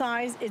smaller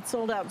size, it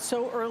sold out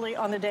so early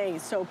on the day.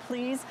 So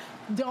please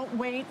don't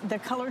wait. The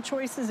color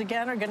choices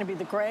again are going to be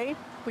the gray.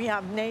 We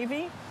have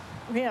navy.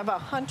 We have a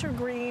hunter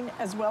green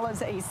as well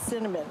as a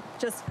cinnamon.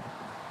 Just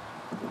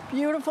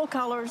beautiful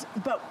colors.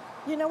 But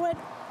you know what?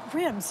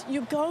 Ribs.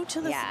 You go to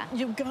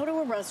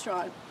a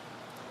restaurant.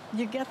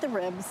 You get the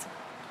ribs.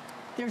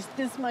 There's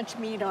this much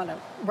meat on them,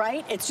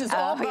 right? It's just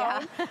all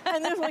bone,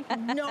 and there's like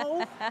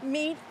no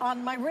meat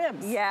on my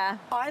ribs. Yeah,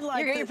 I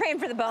like. You're praying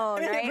for the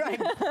bone, right?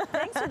 Right.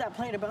 Thanks for that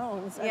plate of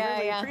bones. I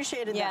really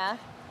appreciated that.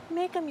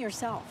 Make them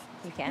yourself.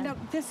 You can. You know,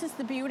 this is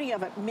the beauty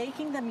of it,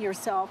 making them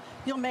yourself.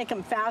 You'll make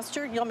them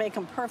faster. You'll make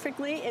them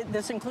perfectly.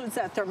 This includes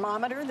that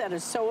thermometer that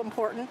is so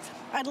important.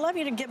 I'd love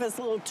you to give us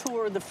a little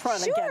tour of the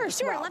front again.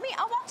 Sure. I'll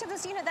walk to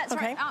this unit that's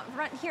right out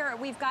front here.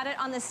 We've got it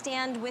on the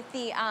stand with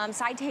the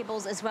side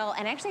tables as well,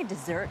 and actually a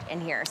dessert in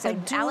here. So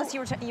Alyce,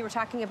 you were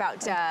talking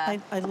about.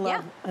 I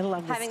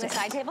love having the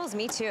side tables.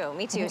 Me too.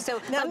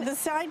 So now the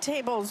side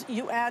tables,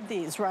 you add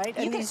these, right?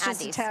 And you these can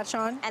just attach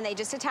on. And they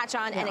just attach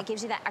on, and it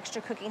gives you that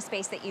extra cooking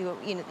space that you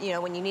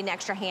know when you need an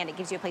extra hand, it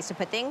gives you a place to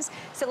put things.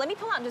 So let me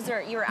pull out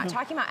dessert. You were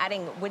talking about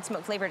adding wood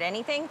smoke flavor to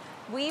anything.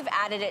 We've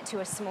added it to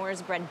a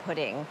s'mores bread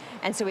pudding.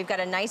 And so we've got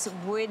a nice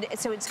wood,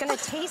 so it's gonna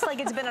taste like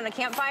it's been on a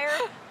campfire,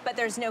 but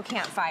there's no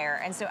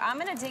campfire. And so I'm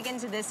gonna dig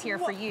into this here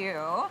for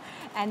you.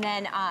 And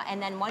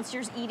then once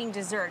you're eating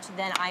dessert,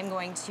 then I'm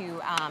going to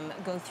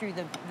go through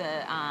the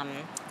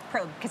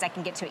probe because I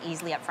can get to it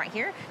easily up front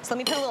here. So let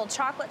me put a little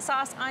chocolate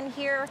sauce on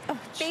here.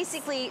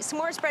 Basically,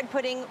 s'mores bread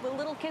pudding with a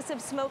little kiss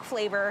of smoke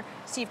flavor.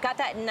 So you've got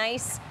that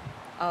nice,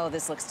 oh,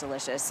 this looks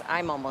delicious.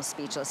 I'm almost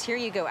speechless. Here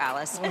you go,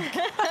 Alyce. Wait,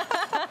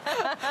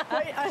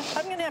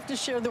 I'm gonna have to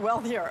share the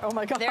wealth here. Oh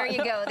my God. There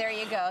you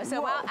go.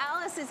 So while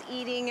Alyce is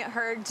eating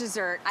her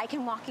dessert, I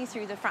can walk you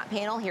through the front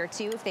panel here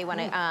too if they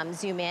wanna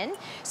zoom in.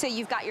 So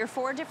you've got your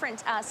 4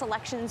 different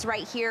selections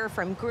right here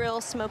from grill,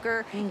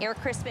 smoker, air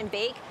crisp, and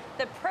bake.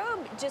 The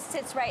probe just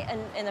sits right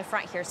in the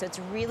front here, so it's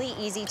really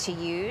easy to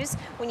use.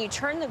 When you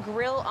turn the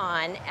grill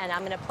on, and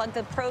I'm gonna plug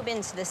the probe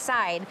into the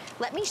side,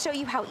 let me show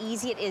you how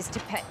easy it is to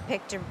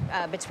pick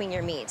between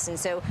your meats. And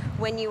so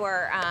when you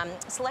are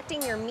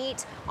selecting your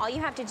meat, all you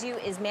have to do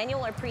is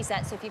manual or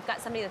preset. So if you've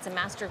got somebody that's a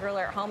master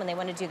griller at home and they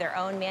wanna do their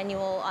own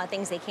manual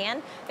things, they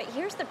can. But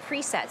here's the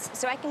presets.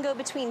 So I can go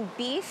between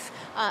beef,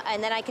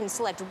 and then I can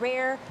select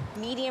rare,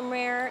 medium.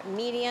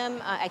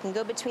 I can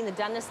go between the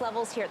doneness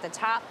levels here at the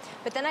top,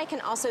 but then I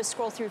can also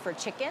scroll through for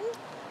chicken.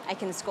 I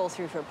can scroll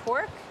through for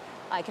pork.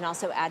 I can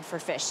also add for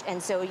fish.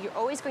 And so you're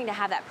always going to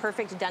have that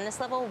perfect doneness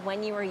level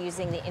when you are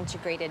using the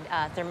integrated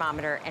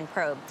thermometer and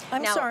probe.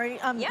 I'm sorry,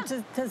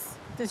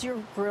 does your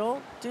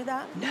grill do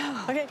that?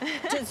 No. Okay,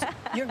 does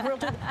your grill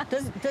do that?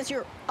 Does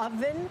your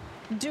oven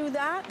do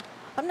that?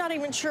 I'm not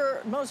even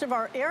sure most of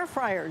our air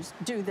fryers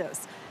do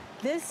this.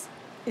 This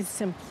is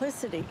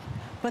simplicity.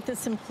 But the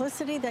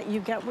simplicity that you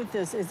get with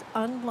this is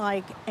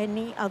unlike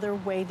any other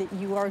way that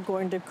you are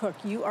going to cook.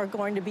 You are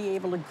going to be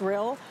able to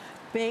grill,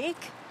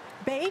 bake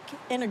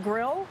in a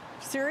grill,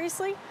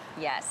 seriously?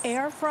 Yes.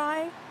 Air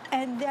fry,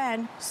 and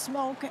then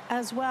smoke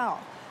as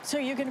well. So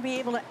you're going to be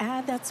able to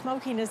add that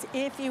smokiness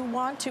if you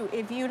want to.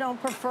 If you don't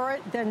prefer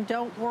it, then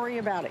don't worry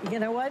about it. You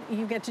know what?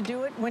 You get to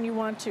do it when you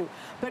want to.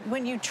 But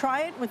when you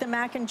try it with the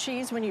mac and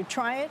cheese, when you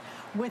try it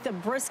with a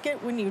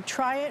brisket, when you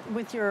try it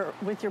with your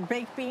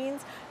baked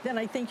beans, then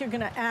I think you're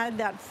going to add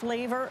that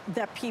flavor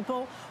that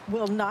people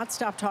will not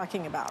stop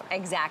talking about.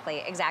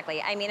 Exactly.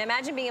 I mean,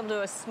 imagine being able to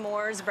do a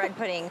s'mores bread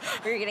pudding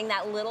where you're getting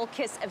that little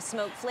kiss of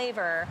smoke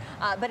flavor,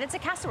 but it's a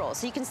casserole,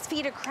 so you can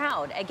feed a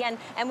crowd. Again,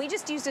 and we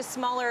just used a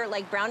smaller,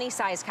 like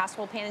brownie-sized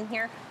casserole pan in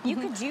here. You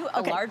could do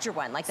a larger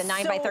one, like the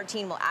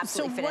 9x13 will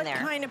absolutely fit in there.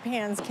 So what kind of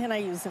pans can I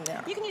use in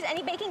there? You can use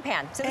any baking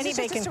pan. So this is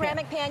just a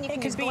ceramic pan. You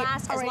can use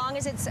glass as long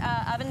as it's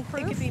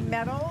oven-proof. It could be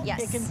metal.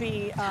 Yes. It can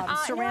be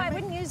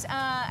ceramic. No,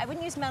 I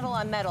wouldn't use metal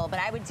on metal, but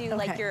I would do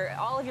like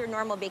all of your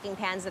normal baking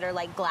pans that are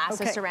like glass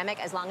or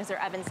ceramic. As long as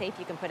they're oven safe,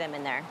 you can put them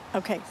in there.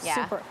 Okay,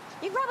 super.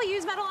 You could probably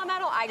use metal on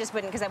metal. I just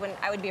wouldn't because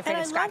I would be afraid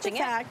of scratching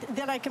it. And I love the fact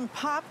that I can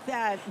pop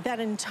that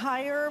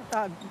entire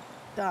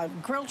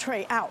grill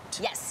tray out.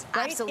 Yes,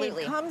 right?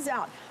 absolutely. It comes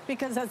out.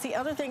 because that's the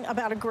other thing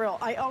about a grill.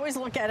 I always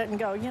look at it and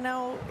go, you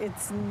know,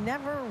 it's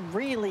never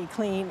really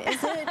clean,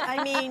 is it?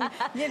 I mean,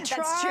 you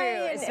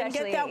try and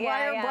get that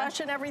wire brush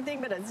and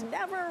everything, but it's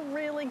never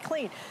really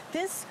clean.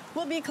 This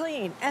will be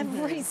clean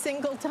every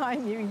single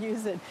time you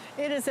use it.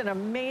 It is an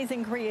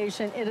amazing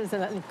creation. It is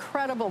an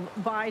incredible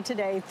buy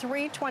today,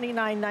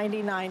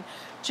 $329.99.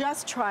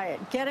 Just try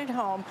it. Get it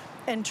home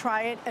and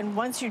try it. And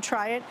once you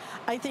try it,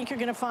 I think you're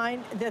going to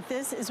find that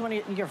this is one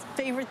of your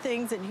favorite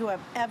things that you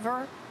have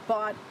ever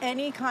bought.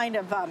 Any kind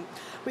of,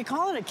 we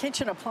call it a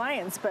kitchen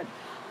appliance, but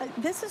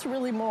this is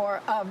really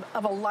more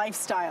of a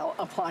lifestyle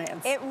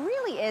appliance. It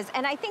really is.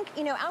 And I think,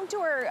 you know,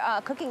 outdoor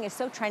cooking is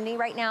so trendy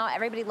right now.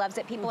 Everybody loves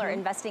it. People are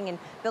investing in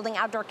building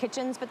outdoor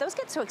kitchens, but those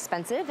get so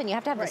expensive and you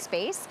have to have the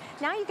space.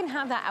 Now you can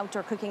have that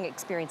outdoor cooking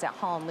experience at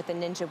home with the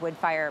Ninja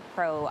Woodfire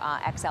Pro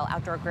XL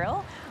Outdoor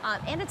Grill.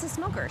 And it's a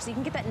smoker, so you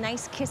can get that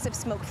nice kiss of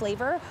smoke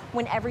flavor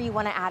whenever you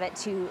want to add it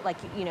to, like,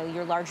 you know,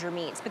 your larger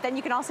meats. But then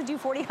you can also do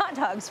 40 hot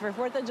dogs for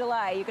 4th of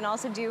July. You can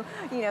also do,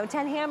 you know,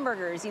 10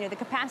 hamburgers. You know, the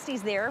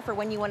capacity's there for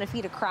when you want to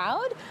feed a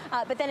crowd.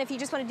 But then if you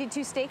just want to do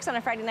 2 steaks on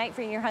a Friday night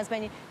for you and your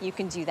husband, you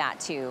can do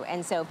that too.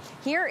 And so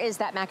here is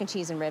that mac and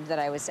cheese and ribs that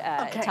I was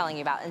telling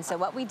you about. And so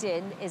what we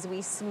did is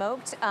we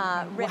smoked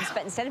ribs,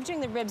 but instead of doing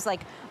the ribs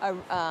like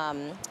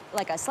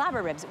a slab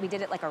of ribs, we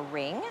did it like a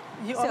ring.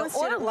 You almost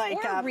did it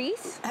like a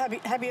wreath.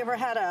 Have you ever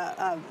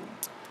had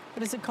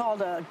what is it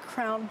called, a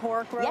crown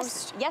pork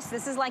roast? Yes,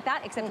 this is like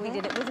that, except we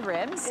did it with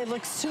ribs. It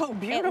looks so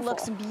beautiful. It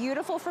looks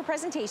beautiful for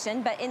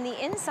presentation, but in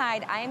the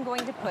inside, I am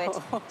going to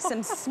put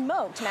some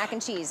smoked mac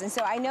and cheese. And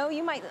so I know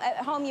you might, at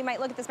home, you might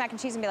look at this mac and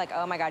cheese and be like,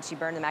 oh my God, she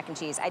burned the mac and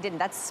cheese. I didn't.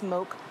 That's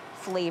smoke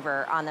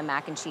flavor on the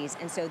mac and cheese.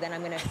 And so then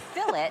I'm gonna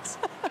fill it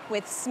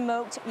with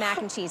smoked mac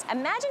and cheese.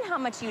 Imagine how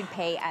much you'd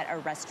pay at a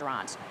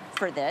restaurant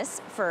for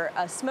this, for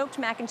a smoked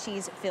mac and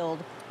cheese filled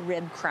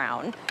rib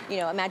crown. You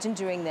know, imagine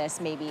doing this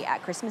maybe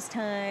at Christmas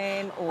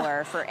time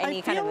or for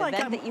any kind of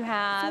event that you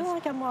have. I feel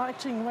like I'm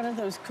watching one of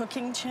those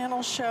cooking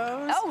channel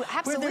shows. Oh,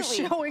 absolutely. Where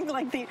they're showing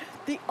like the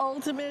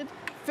ultimate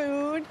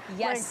food.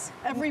 Yes.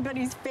 Like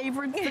everybody's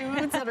favorite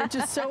foods that are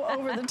just so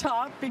over the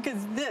top,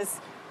 because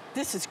this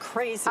is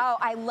crazy. Oh,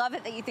 I love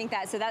it that you think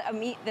that. So that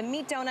the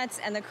meat donuts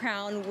and the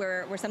crown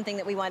were something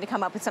that we wanted to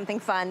come up with something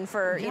fun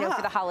for, you know,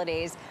 for the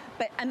holidays.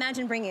 But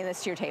imagine bringing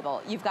this to your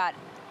table. You've got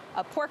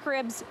pork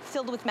ribs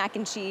filled with mac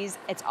and cheese.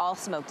 It's all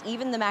smoked.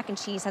 Even the mac and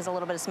cheese has a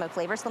little bit of smoke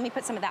flavor. So let me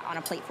put some of that on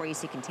a plate for you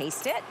so you can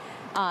taste it.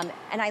 And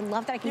I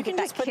love that I can get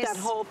that kiss. You can just put that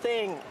whole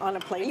thing on a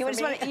plate you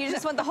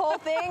just want the whole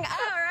thing? All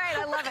right,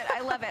 I love it,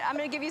 I love it. I'm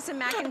gonna give you some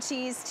mac and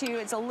cheese too.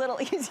 It's a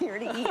little easier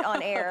to eat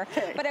on air.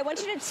 Okay. But I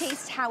want you to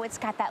taste how it's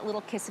got that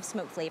little kiss of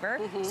smoke flavor.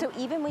 So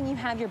even when you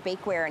have your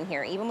bakeware in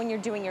here, even when you're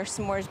doing your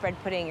s'mores bread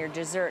pudding, your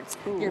desserts,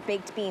 your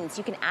baked beans,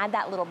 you can add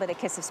that little bit of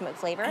kiss of smoke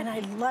flavor. And I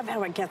love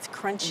how it gets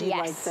crunchy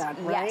like that,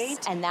 right?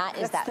 Yes, and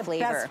that's that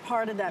flavor. That's the best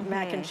part of that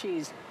mac and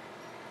cheese.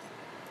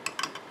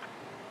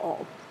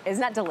 Oh.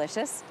 Isn't that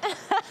delicious?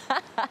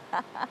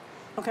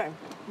 Okay,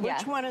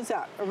 which one is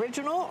that?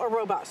 Original or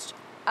robust?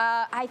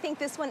 I think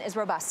this one is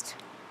robust.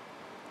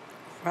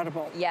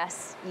 Incredible.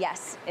 Yes,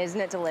 yes. Isn't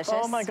it delicious?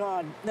 Oh my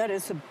God, that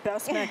is the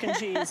best mac and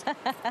cheese.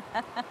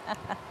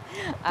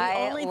 The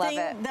only thing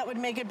that would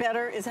make it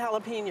better is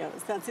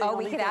jalapenos. That's the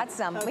only we could thing. add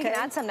some. Okay. We can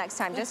add some next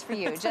time just for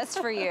you, just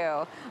for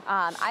you.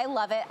 I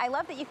love it. I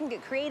love that you can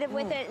get creative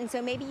with it. And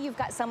so maybe you've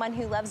got someone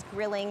who loves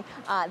grilling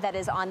that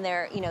is on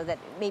their, you know, that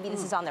maybe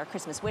this is on their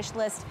Christmas wish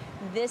list.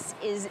 This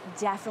is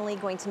definitely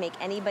going to make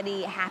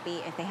anybody happy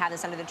if they have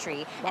this under the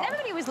tree. Wow. And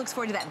everybody always looks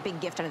forward to that big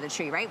gift under the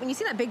tree, right? When you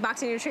see that big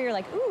box under your tree, you're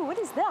like, ooh, what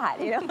is that?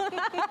 You know?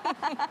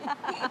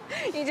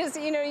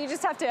 you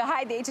just have to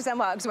hide the HSN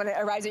mugs when it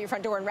arrives at your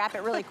front door and wrap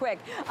it really quick.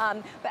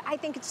 But I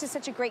think it's just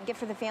such a great gift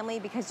for the family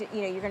because you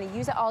know you're going to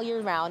use it all year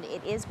round.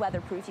 It is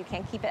weatherproof. You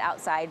can keep it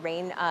outside,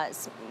 rain,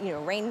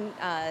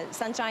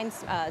 sunshine,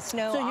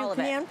 snow, all of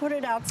it. So you can put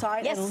it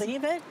outside and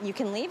leave it? You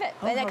can leave it.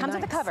 And it comes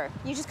with a cover.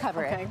 You just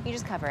cover it. You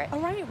just cover it. All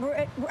right, we're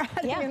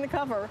adding the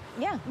cover.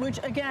 Yeah. Which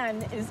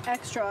again is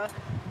extra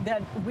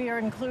that we are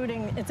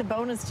including. It's a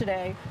bonus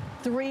today.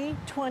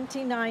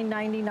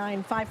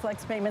 $329.99, 5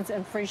 flex payments,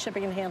 and free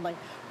shipping and handling.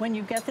 When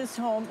you get this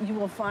home, you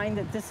will find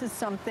that this is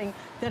something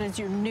that is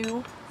your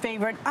new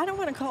favorite. I don't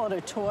want to call it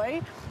a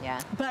toy,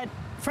 but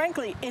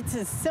frankly, it's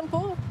as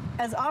simple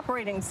as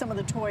operating some of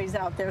the toys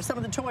out there. Some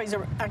of the toys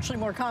are actually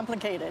more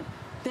complicated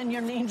than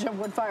your Ninja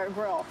Woodfire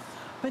Grill.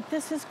 But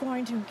this is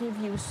going to give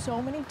you so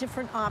many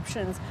different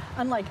options,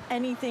 unlike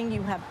anything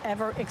you have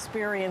ever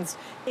experienced.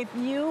 If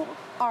you're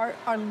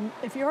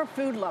a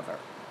food lover,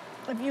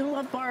 if you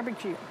love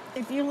barbecue,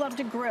 if you love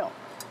to grill,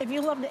 if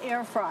you love to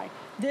air fry,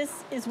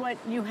 this is what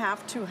you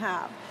have to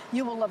have.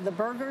 You will love the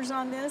burgers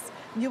on this.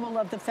 You will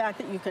love the fact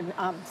that you can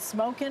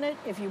smoke in it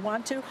if you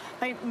want to.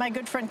 My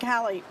good friend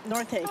Callie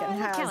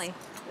Northagen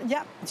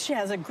she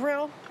has a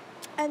grill,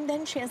 and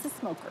then she has a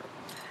smoker.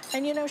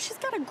 And you know, she's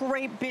got a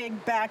great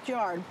big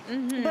backyard,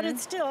 but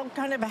it's still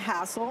kind of a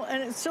hassle,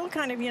 and it still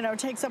kind of, you know,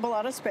 takes up a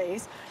lot of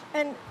space.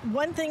 And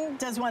one thing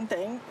does one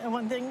thing, and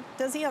one thing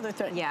does the other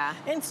thing. Yeah.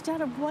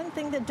 Instead of one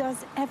thing that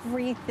does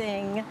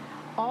everything,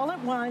 all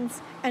at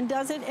once and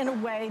does it in a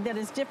way that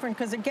is different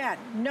because, again,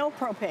 no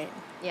propane.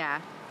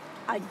 Yeah.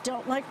 I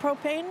don't like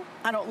propane.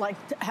 I don't like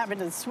having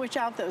to switch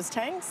out those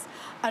tanks.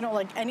 I don't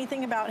like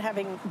anything about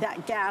having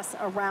that gas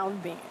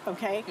around me,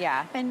 okay?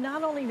 Yeah. And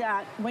not only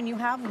that, when you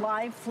have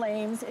live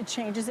flames, it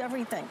changes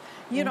everything.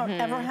 You don't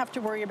ever have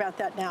to worry about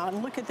that now.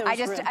 And look at those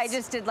ribs. I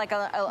just did like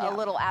a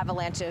little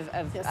avalanche of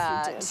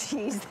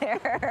cheese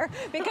there.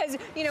 Because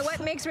you know what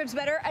makes ribs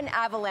better? An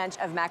avalanche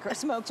of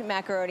smoked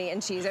macaroni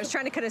and cheese. I was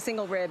trying to cut a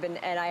single rib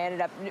and I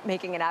ended up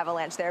making an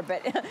avalanche there,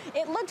 but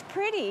it looked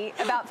pretty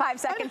about 5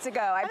 seconds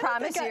ago, I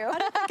promise you. I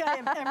don't think I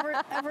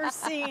have ever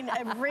seen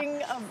a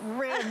ring of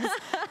ribs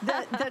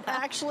that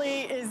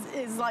actually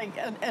is like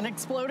an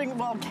exploding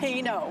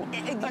volcano.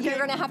 Okay? You're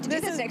gonna have to do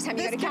this next time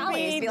you go to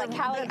Cali's. Be like,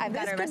 Cali, I've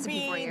got a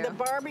recipe for you. The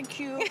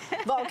barbecue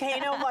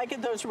volcano like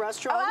at those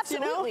restaurants. Oh,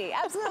 absolutely, you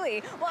know?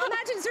 Absolutely. Well,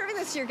 imagine serving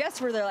this to your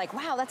guests where they're like,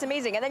 wow, that's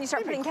amazing. And then you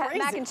start putting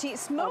mac and cheese,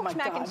 smoked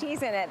mac and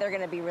cheese in it. They're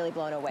gonna be really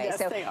blown away. Yes,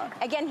 so they are.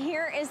 Again,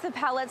 here is the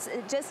pellets.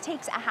 It just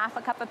takes a half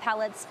a cup of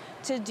pellets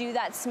to do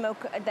that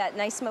that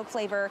nice smoke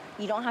flavor.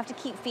 You don't have to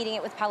keep feeding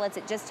it with pellets.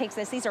 It just takes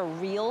this. These are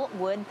real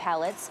wood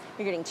pellets.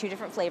 You're getting 2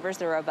 different flavors,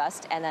 the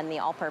robust and then the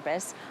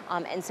all-purpose.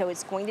 And so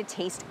it's going to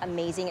taste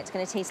amazing. It's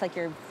going to taste like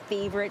your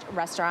favorite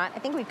restaurant. I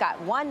think we've got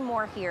one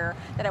more here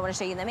that I want to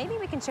show you. Then maybe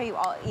we can show you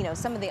all, you know,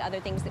 some of the other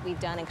things that we've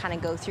done and kind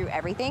of go through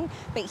everything.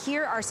 But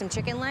here are some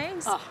chicken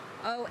legs.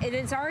 Oh, it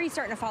is already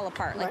starting to fall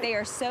apart. Like they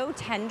are so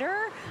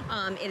tender,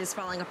 it is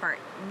falling apart.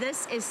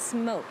 This is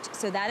smoked,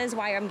 so that is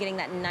why I'm getting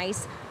that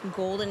nice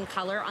golden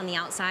color on the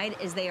outside,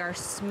 is they are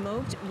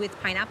smoked with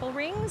pineapple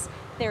rings.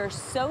 They're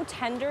so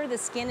tender, the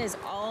skin is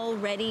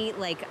already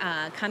like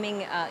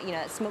coming, you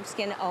know, smoked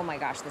skin. Oh my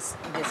gosh, this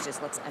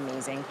just looks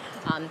amazing.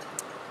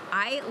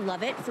 I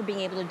love it for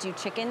being able to do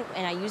chicken,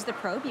 and I use the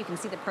probe. You can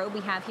see the probe we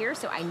have here,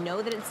 so I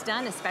know that it's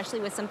done, especially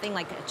with something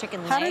like a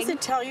chicken leg. How does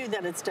it tell you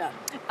that it's done?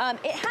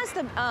 It has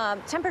the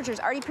temperatures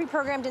already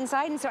pre-programmed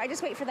inside, and so I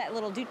just wait for that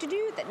little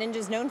do-do-do that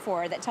Ninja's known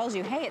for that tells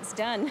you, hey, it's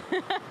done.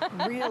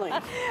 Really?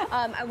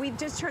 We've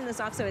just turned this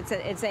off, so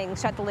it's saying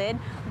shut the lid,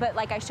 but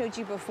like I showed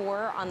you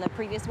before on the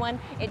previous one,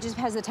 it just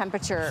has the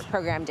temperature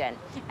programmed in.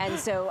 And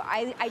so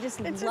I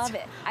just love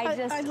it.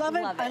 I love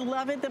it. I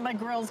love it that my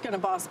grill's gonna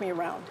boss me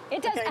around.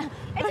 It does. Okay?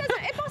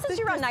 It bosses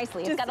you around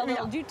nicely. It's got a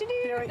little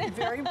do-do-do.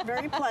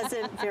 Very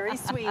pleasant, very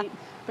sweet,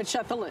 but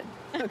shut the lid,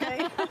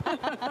 okay?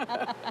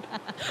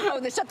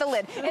 Shut the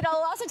lid. It'll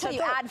also tell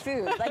you add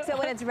food. Like, so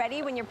when it's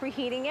ready, when you're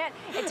preheating it,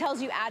 it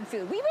tells you add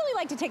food. We really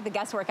like to take the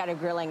guesswork out of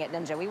grilling at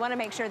Ninja. We want to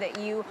make sure that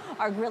you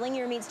are grilling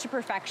your meats to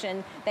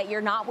perfection, that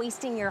you're not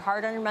wasting your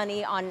hard-earned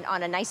money on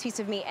a nice piece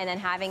of meat and then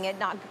having it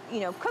not,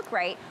 you know, cook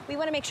right. We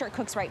want to make sure it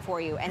cooks right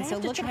for you. And so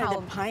look at how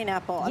the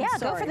pineapple. Yeah,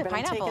 go for the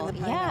pineapple.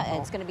 Yeah,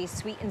 it's going to be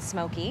sweet and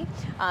smoky.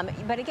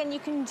 But again, you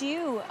can do,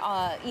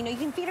 you know, you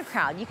can feed a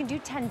crowd. You can do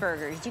 10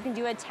 burgers. You can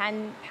do a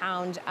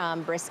 10-pound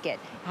brisket.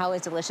 How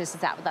delicious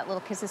is that with that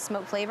little kiss of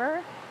smoke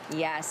flavor?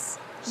 Yes.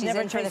 She's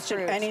never in for the tasted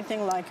fruit.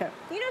 anything like it.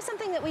 You know,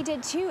 something that we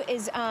did too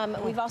is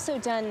we've also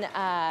done,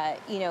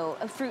 you know,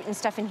 fruit and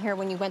stuff in here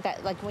when you went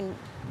that,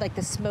 like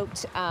the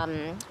smoked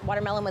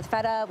watermelon with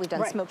feta. We've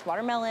done smoked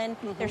watermelon.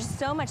 There's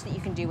so much that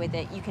you can do with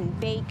it. You can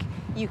bake,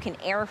 you can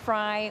air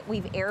fry.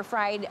 We've air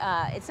fried,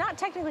 it's not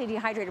technically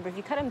dehydrated, but if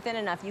you cut them thin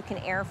enough, you can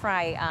air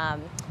fry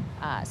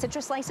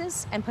citrus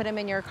slices and put them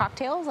in your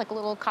cocktails, like a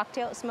little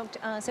cocktail, smoked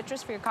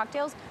citrus for your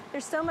cocktails.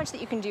 There's so much that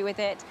you can do with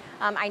it.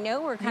 I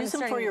know we're kind of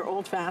starting... Use them for your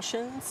old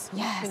fashions.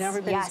 Yes, you know,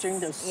 everybody's doing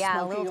those smoky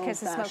a little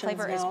kiss of smoke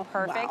flavor is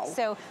perfect. Wow.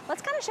 So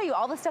let's kind of show you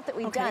all the stuff that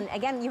we've done.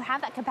 Again, you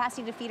have that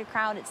capacity to feed a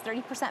crowd. It's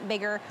 30%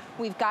 bigger.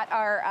 We've got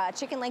our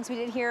chicken legs we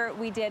did here.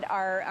 We did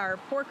our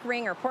pork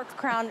ring or pork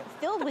crown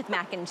filled with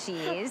mac and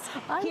cheese.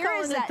 I'm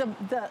calling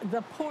it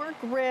the pork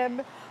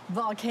rib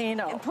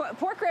volcano.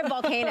 Pork rib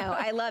volcano.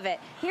 I love it.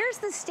 Here's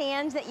the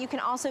stand that you can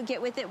also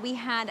get with it. We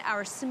had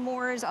our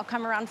s'mores. I'll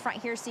come around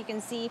front here so you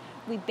can see.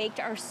 We baked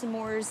our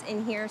s'mores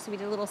in here. So we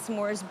did a little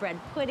s'mores bread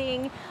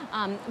pudding.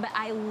 But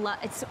I love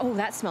it. Oh,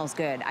 that smells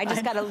good. I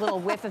just got a little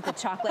whiff of the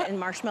chocolate and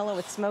marshmallow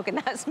with smoke, and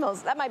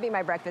that might be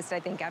my breakfast, I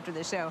think, after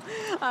the show.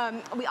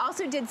 We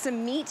also did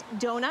some meat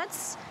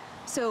donuts.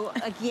 So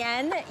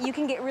again, you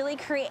can get really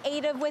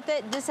creative with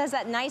it. This has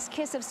that nice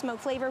kiss of smoke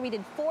flavor. We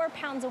did 4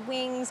 pounds of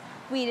wings.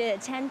 We did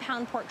a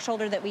 10-pound pork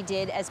shoulder that we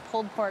did as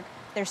pulled pork.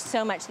 There's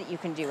so much that you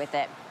can do with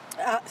it.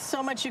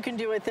 So much you can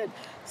do with it.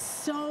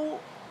 So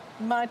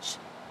much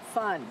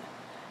fun.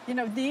 You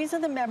know, these are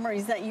the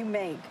memories that you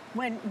make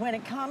when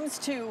it comes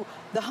to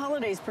the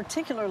holidays,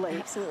 particularly.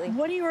 Absolutely.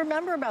 What do you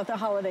remember about the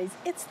holidays?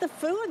 It's the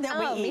food that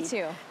we eat. Oh, me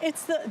too.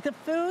 It's the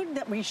food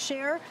that we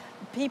share.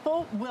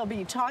 People will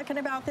be talking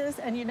about this,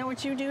 and you know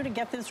what you do to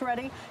get this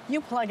ready?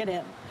 You plug it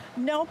in.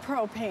 no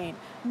propane,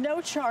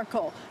 no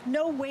charcoal,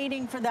 no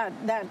waiting for that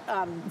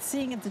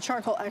seeing if the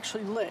charcoal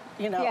actually lit,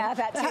 you know. Yeah,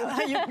 that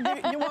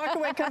too. you walk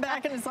away, come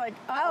back, and it's like,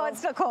 oh, it's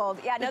still cold.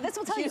 Yeah, no, this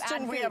will tell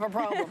Houston, you we have a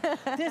problem.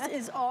 This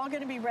is all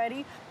going to be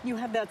ready. You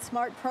have that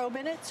smart probe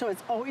in it, so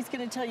it's always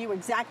going to tell you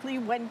exactly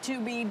when to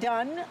be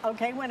done,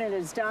 okay, when it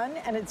is done,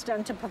 and it's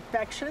done to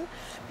perfection.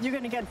 You're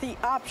going to get the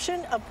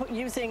option of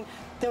using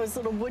those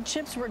little wood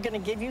chips. We're going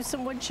to give you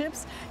some wood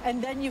chips,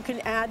 and then you can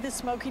add the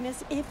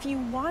smokiness if you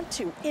want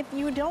to. If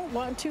you don't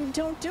want to,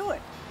 don't do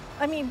it.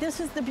 I mean, this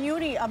is the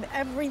beauty of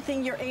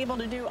everything you're able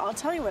to do. I'll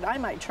tell you what I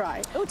might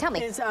try. Oh, tell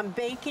me. Is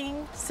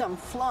baking some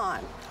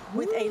flan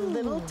with a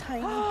little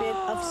tiny bit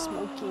of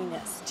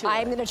smokiness to it.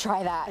 I'm gonna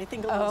try that. I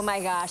think oh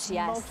my gosh,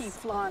 yes. Smoky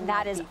flan.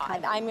 That is,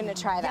 I'm gonna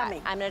try that.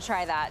 Yummy. I'm gonna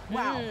try that.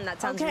 Wow.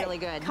 That sounds really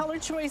good. Color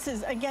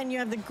choices, again, you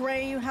have the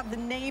gray, you have the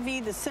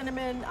navy, the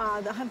cinnamon,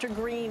 the hunter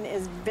green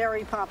is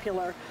very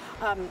popular.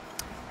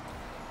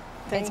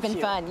 It's been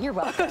fun. You're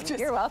welcome.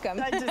 You're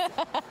welcome.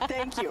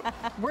 Thank you.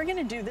 We're going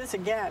to do this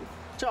again.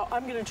 So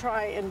I'm going to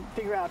try and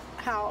figure out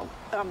how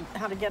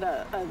to get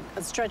a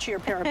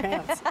stretchier pair of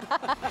pants.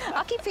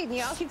 I'll keep feeding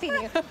you. I'll keep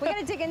feeding you. We got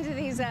to dig into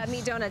these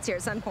meat donuts here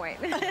at some point.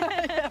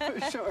 Yeah,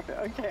 for sure.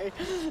 Okay.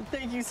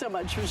 Thank you so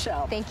much,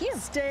 Rochelle. Thank you.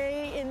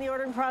 Stay in the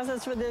ordering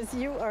process for this.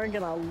 You are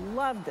going to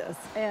love this.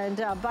 And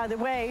by the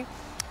way,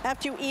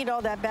 after you eat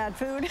all that bad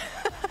food,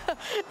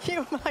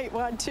 you might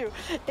want to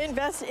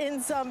invest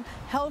in some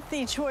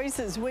healthy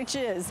choices, which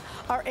is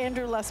our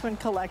Andrew Lessman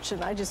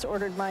collection. I just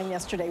ordered mine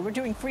yesterday. We're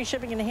doing free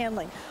shipping and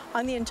handling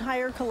on the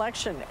entire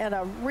collection at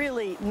a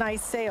really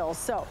nice sale.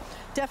 So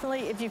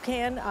definitely, if you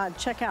can,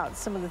 check out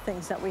some of the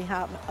things that we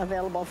have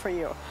available for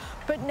you.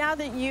 But now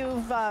that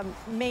you've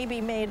maybe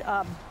made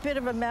a bit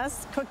of a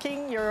mess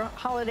cooking your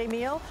holiday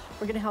meal,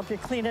 we're going to help you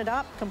clean it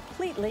up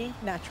completely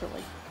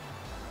naturally.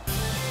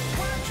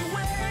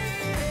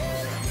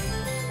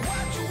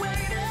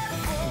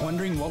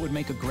 Wondering what would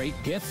make a great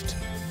gift?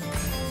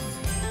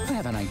 I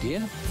have an idea.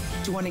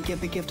 Do you want to give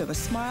the gift of a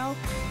smile?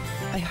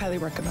 I highly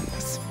recommend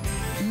this.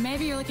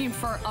 Maybe you're looking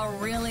for a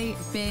really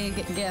big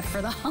gift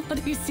for the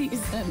holiday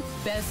season.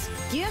 Best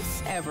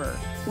gifts ever,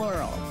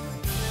 plural.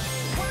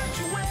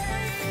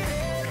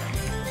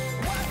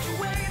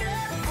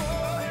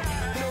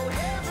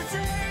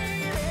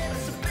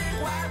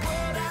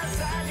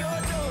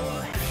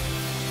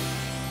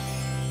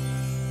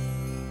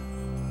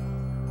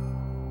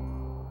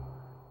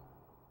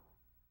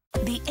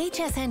 The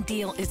HSN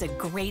deal is a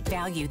great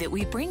value that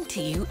we bring to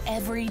you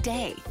every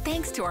day.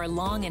 Thanks to our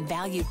long and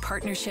valued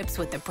partnerships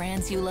with the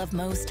brands you love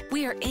most,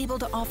 we are able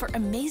to offer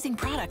amazing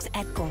products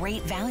at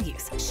great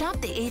values. Shop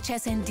the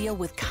HSN deal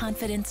with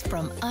confidence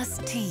from us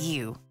to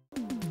you.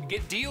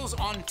 Get deals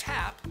on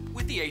tap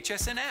with the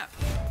HSN app.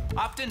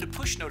 Opt in to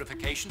push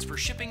notifications for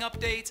shipping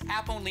updates,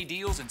 app-only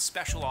deals, and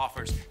special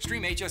offers.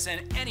 Stream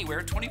HSN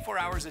anywhere 24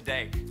 hours a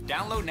day.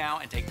 Download now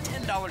and take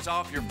 $10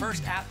 off your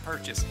first app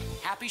purchase.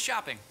 Happy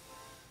shopping.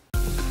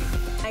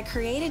 I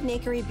created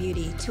Nakery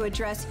Beauty to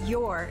address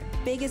your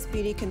biggest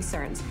beauty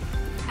concerns.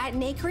 At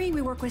Nakery,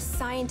 we work with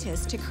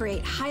scientists to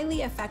create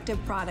highly effective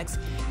products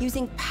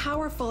using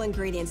powerful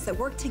ingredients that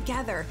work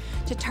together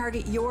to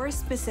target your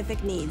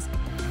specific needs.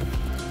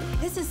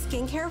 This is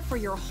skincare for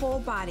your whole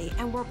body,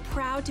 and we're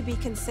proud to be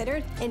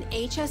considered an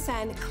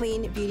HSN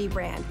clean beauty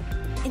brand.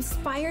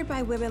 Inspired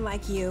by women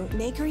like you,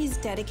 Nakery is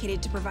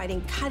dedicated to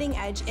providing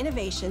cutting-edge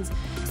innovations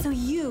so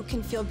you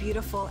can feel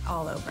beautiful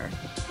all over.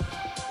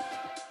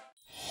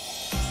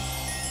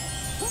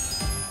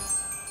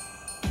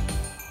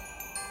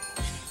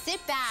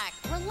 Sit back,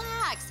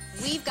 relax.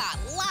 We've got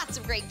lots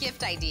of great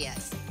gift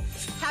ideas.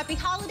 Happy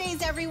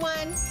holidays,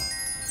 everyone.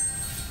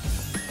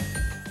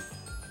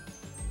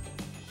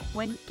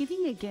 When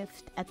giving a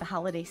gift at the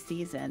holiday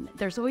season,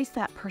 there's always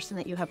that person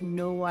that you have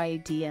no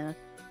idea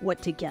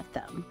what to get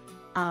them.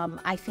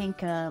 I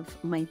think of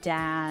my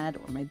dad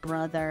or my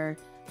brother.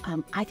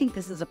 I think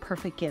this is a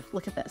perfect gift.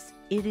 Look at this.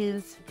 It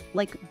is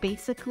like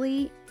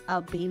basically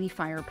a baby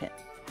fire pit.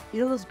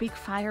 You know those big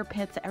fire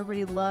pits that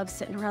everybody loves,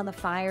 sitting around the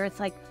fire?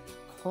 It's like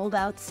cold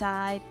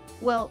outside.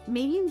 Well,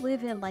 maybe you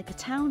live in like a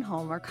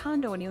townhome or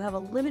condo and you have a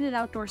limited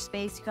outdoor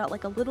space. You got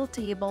like a little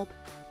table,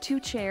 2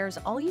 chairs.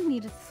 All you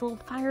need is this little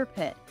fire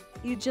pit.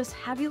 You just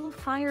have your little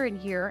fire in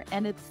here,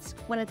 and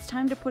when it's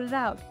time to put it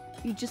out,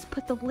 you just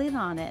put the lid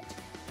on it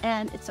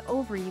and it's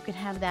over. You can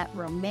have that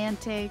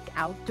romantic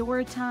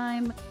outdoor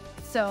time.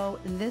 So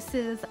this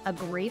is a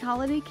great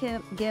holiday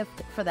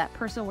gift for that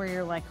person where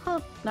you're like,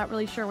 not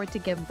really sure what to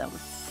give them.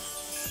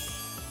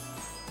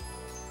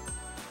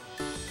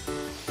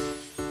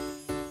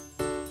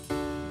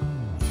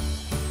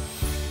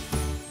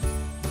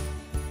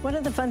 One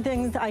of the fun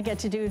things I get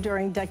to do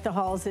during Deck the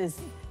Halls is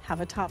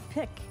have a top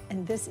pick.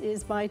 And this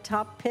is my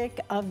top pick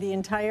of the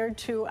entire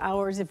 2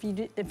 hours. If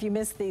you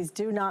miss these,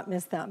 do not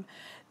miss them.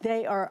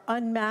 They are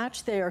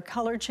unmatched, they are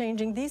color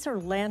changing. These are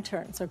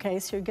lanterns, okay?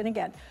 So you're gonna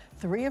get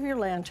 3 of your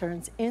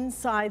lanterns.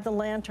 Inside the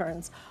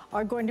lanterns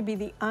are going to be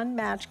the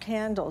unmatched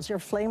candles, your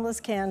flameless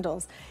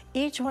candles.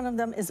 Each one of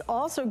them is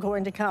also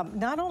going to come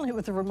not only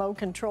with a remote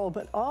control,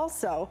 but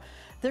also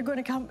they're going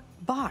to come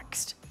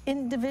boxed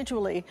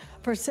individually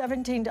for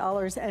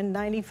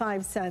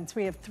 $17.95.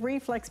 We have 3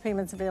 flex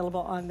payments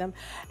available on them,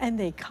 and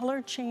they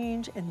color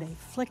change and they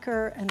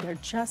flicker, and they're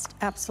just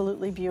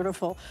absolutely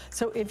beautiful.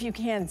 So if you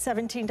can,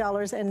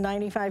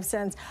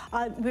 $17.95.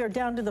 We're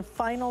down to the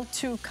final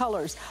 2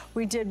 colors.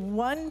 We did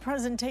 1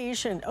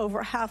 presentation,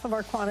 over half of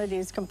our quantity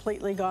is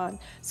completely gone.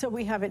 So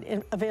we have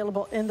it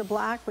available in the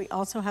black. We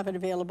also have it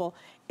available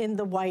in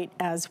the white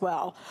as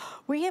well.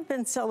 We have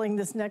been selling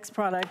this next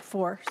product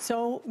for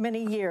so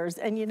many years,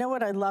 and you know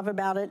what I love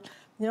about it?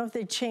 You know what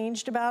they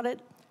changed about it?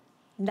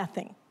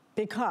 Nothing,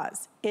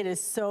 because it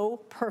is so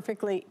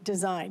perfectly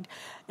designed.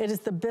 It is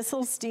the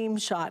Bissell Steam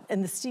Shot,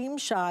 and the Steam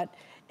Shot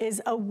is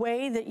a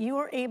way that you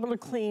are able to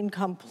clean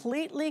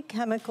completely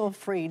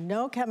chemical-free,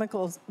 no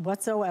chemicals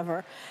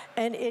whatsoever,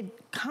 and it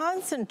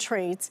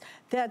concentrates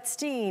that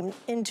steam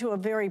into a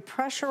very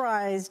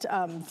pressurized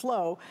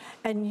flow,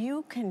 and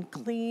you can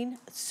clean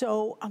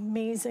so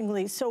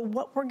amazingly. So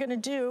what we're gonna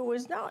do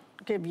is not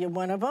give you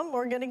 1 of them,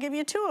 we're gonna give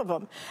you 2 of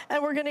them.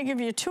 And we're gonna give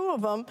you 2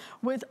 of them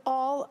with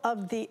all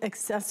of the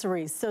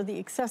accessories. So the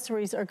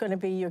accessories are gonna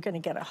be, you're gonna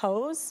get a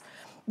hose,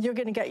 you're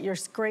gonna get your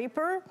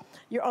scraper.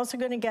 You're also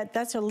gonna get,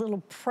 that's a little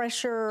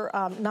pressure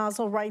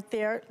nozzle right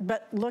there,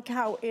 but look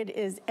how it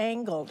is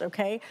angled,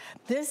 okay?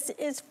 This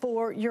is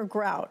for your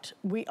grout.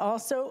 We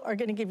also are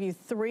gonna give you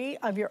 3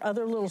 of your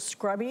other little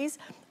scrubbies.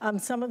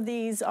 Some of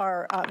these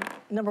are,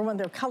 number 1,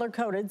 they're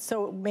color-coded,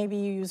 so maybe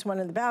you use 1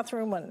 in the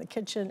bathroom, 1 in the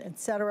kitchen,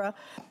 etc.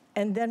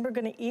 And then we're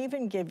gonna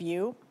even give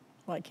you,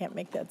 well, I can't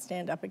make that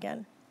stand up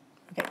again.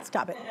 Okay,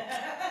 stop it.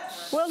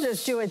 We'll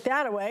just do it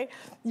that way.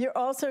 You're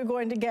also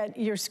going to get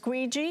your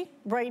squeegee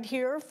right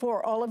here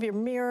for all of your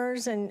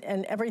mirrors and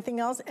everything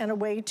else, and a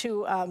way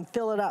to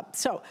fill it up.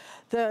 So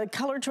the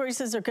color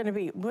choices are gonna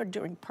be, we're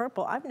doing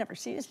purple. I've never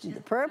seen us do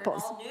the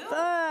purples.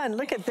 Fun,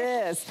 look at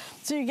this.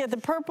 So you get the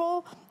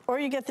purple, or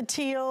you get the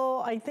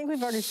teal. I think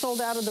we've already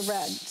sold out of the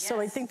red. Yes.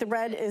 So I think the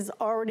red is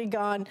already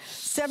gone.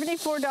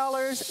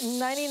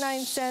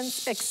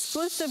 $74.99,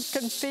 exclusive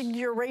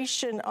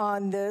configuration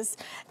on this.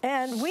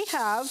 And we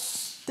have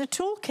the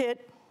toolkit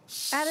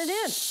added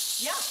in.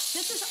 Yeah,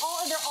 this is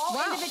all, they're all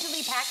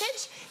individually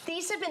packaged.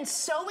 These have been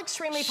so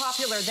extremely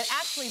popular that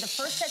actually the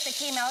first set that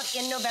came out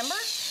in November,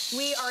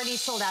 we already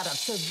sold out of.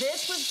 So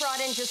this was brought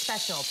in just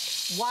special.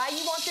 Why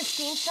you want the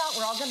Steam Shot,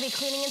 we're all gonna be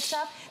cleaning and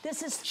stuff.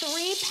 This is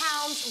 3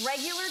 pounds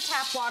regular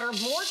tap water,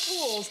 more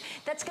tools,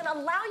 that's gonna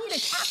allow you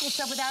to tackle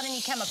stuff without any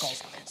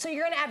chemicals. So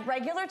you're gonna add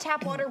regular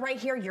tap water right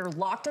here. You're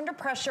locked under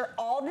pressure,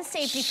 all the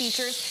safety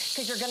features,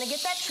 because you're gonna get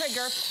that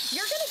trigger.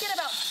 You're gonna get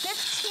about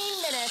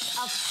 15 minutes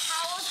of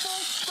powerful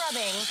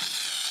scrubbing.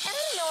 And I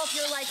don't know if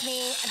you're like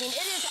me. I mean,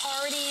 it is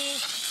already,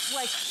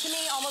 like, to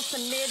me, almost the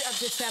mid of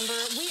December.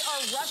 We are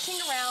rushing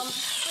around.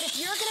 But if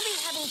you're gonna be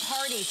having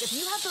parties, if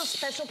you have those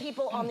special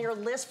people on your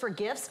list for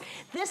gifts,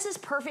 this is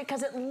perfect,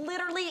 because it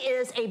literally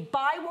is a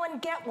buy 1,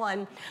 get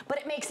 1, but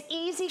it makes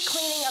easy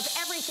cleaning of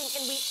everything,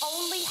 and we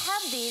only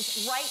have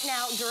these right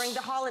now during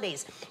the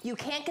holidays. You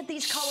can't get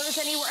these colors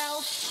anywhere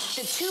else.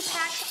 The 2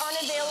 packs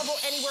aren't available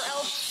anywhere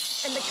else.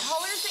 And the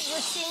colors that you're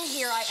seeing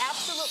here, I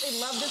absolutely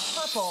love this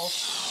purple,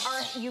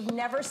 you've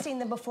never seen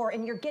them before,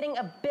 and you're getting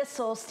a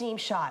Bissell Steam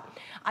Shot.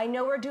 I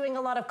know we're doing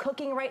a lot of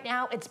cooking right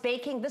now, it's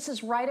baking, this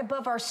is right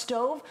above our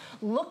stove.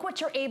 Look what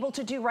you're able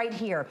to do right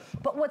here.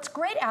 But what's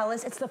great,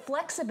 Alyce, it's the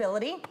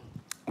flexibility,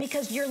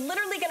 because you're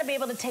literally gonna be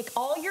able to take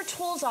all your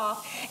tools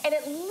off, and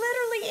it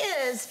literally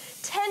is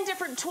 10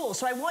 different tools.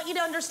 So I want you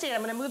to understand,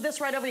 I'm gonna move this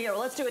right over here. Well,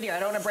 let's do it here, I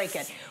don't wanna break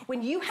it.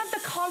 When you have the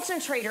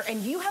concentrator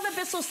and you have a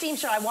Bissell Steam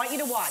Shot, I want you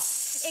to watch.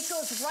 It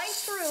goes right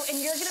through, and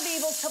you're gonna be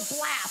able to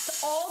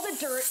blast all the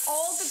dirt,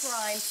 all the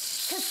grime,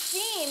 because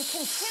steam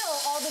can kill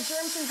all the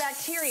germs and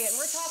bacteria. And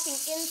we're talking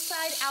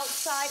inside,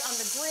 outside, on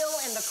the grill,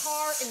 in the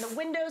car, in the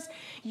windows.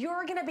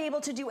 You're gonna be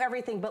able to do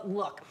everything. But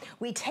look,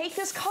 we take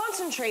this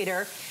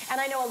concentrator,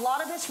 and I know a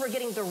lot of this, we're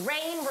getting the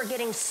rain, we're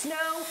getting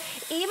snow,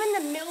 even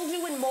the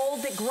mildew and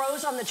mold that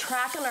grows on the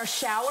track in our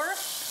shower.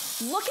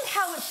 Look at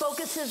how it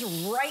focuses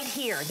right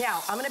here.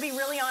 Now, I'm gonna be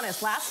really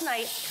honest. Last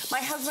night, my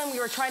husband, we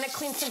were trying to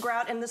clean some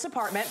grout in this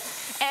apartment,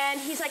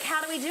 and he's like,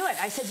 how do we do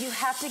it? I said, you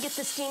have to get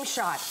the Steam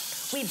Shot.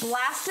 We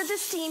blasted the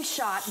Steam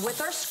Shot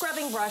with our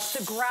scrubbing brush.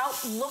 The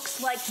grout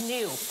looks like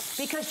new.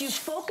 Because you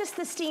focus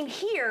the steam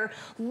here,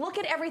 look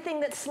at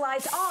everything that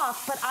slides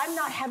off, but I'm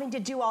not having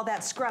to do all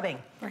that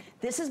scrubbing. Right.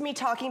 This is me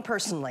talking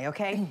personally,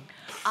 okay?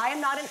 I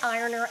am not an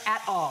ironer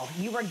at all.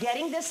 You are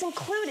getting this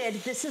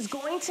included. This is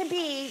going to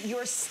be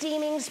your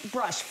steaming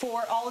brush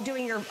for all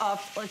doing your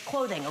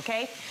clothing,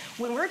 okay?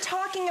 When we're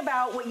talking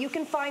about what you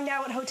can find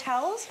now at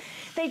hotels,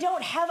 they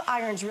don't have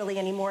irons really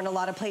anymore in a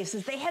lot of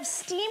places. They have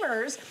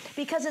steamers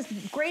because it's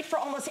great for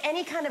almost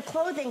any kind of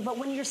clothing, but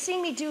when you're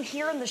seeing me do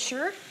here in the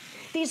shirt,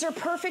 these are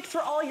perfect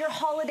for all your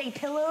holiday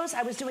pillows.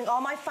 I was doing all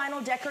my final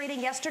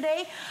decorating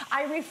yesterday.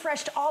 I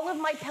refreshed all of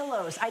my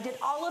pillows. I did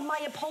all of my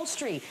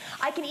upholstery.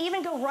 I can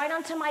even go right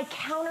onto my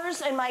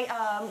counters and my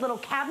little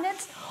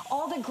cabinets,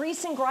 all the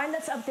grease and grime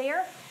that's up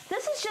there.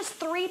 This is just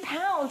 3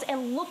 pounds,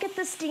 and look at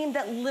the steam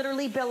that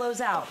literally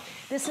billows out.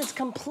 This is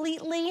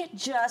completely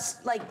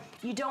just like,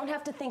 you don't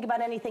have to think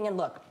about anything, and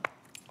look,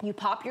 you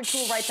pop your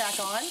tool right back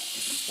on.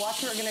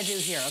 Watch what we're gonna do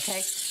here,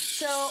 okay?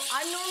 So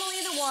I'm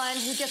normally the one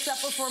who gets up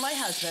before my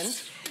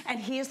husband, and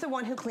he is the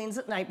one who cleans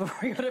at night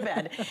before you go to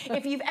bed.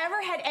 If you've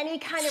ever had any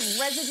kind of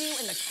residue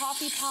in the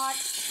coffee pot,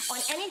 on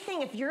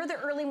anything, if you're the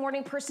early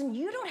morning person,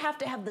 you don't have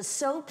to have the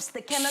soaps,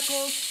 the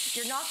chemicals.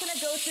 You're not gonna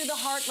go through the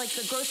heart like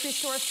the grocery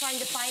stores trying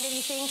to find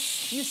anything.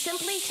 You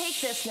simply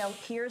take this. Now,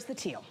 here's the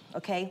teal,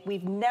 okay?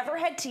 We've never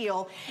had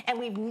teal, and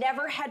we've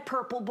never had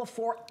purple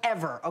before,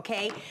 ever,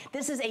 okay?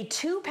 This is a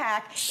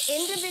 2-pack,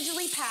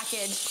 individually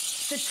packaged.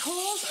 The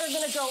tools are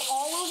gonna go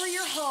all over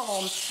your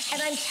home,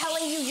 and I'm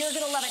telling you, you're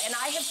gonna love it. And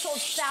I have sold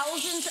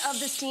thousands of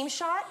the Steam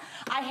Shot.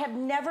 I have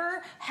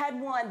never had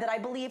one that I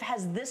believe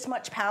has this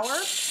much power,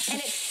 and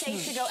it's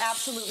safe to go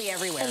absolutely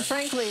everywhere. And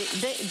frankly,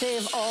 they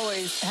have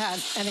always had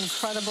an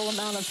incredible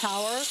amount of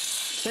power,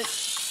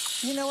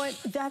 but you know what?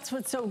 That's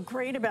what's so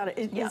great about it.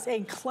 It is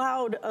a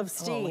cloud of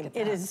steam.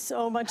 It is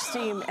so much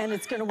steam, and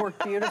it's gonna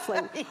work beautifully.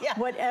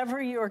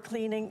 Whatever you're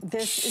cleaning,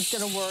 this is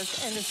gonna work,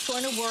 and it's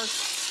going to work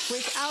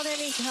without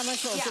any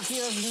chemicals. If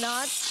you have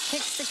not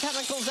kicked the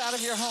chemicals out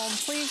of your home,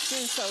 please do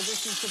so.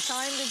 This is the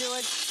time to do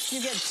it.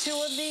 You get 2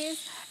 of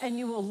these, and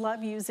you will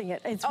love using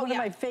it. It's one of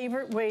my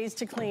favorite ways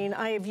to clean.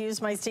 I have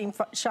used my Steam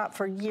Shot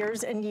for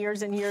years and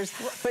years and years,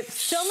 but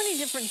so many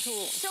different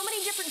tools. So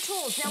many different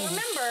tools. Now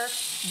remember,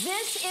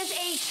 this is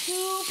a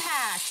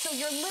 2-pack, so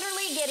you're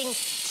literally getting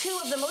 2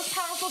 of the most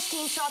powerful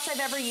Steam Shots I've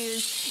ever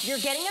used. You're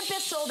getting a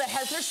Bissell that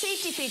has their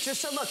safety features,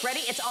 so look,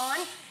 ready? It's on.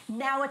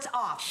 Now it's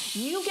off.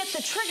 You get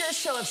the triggers,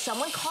 so if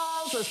someone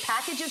calls, those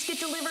packages get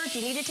delivered,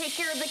 you need to take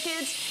care of the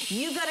kids,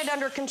 you got it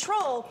under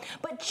control,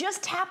 but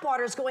just tap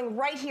water is going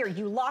right here.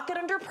 You lock it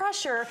under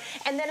pressure,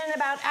 and then in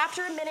about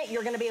after a minute,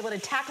 you're gonna be able to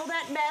tackle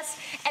that mess,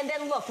 and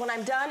then look, when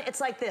I'm done,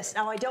 it's like this.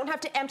 Now, I don't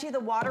have to empty the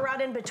water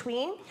out in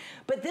between,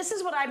 but this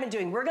is what I've been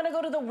doing. We're gonna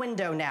go to the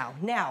window now.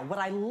 Now, what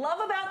I love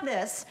about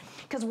this,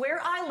 because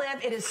where I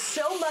live, it is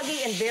so muggy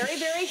and very,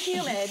 very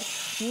humid.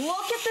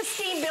 Look at the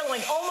steam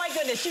billowing. Oh my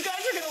goodness, you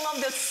guys are gonna love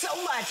this so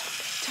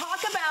much. Talk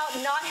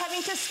about not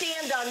having to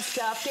stand on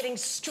stuff, getting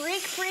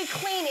streak-free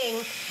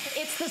cleaning.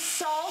 It's the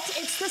salt,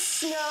 it's the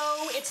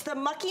snow, it's the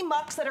mucky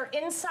mucks that are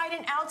inside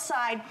and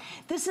outside.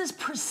 This is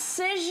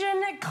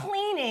precision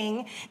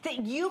cleaning that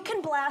you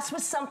can blast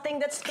with something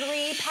that's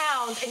 3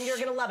 pounds, and you're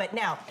gonna love it.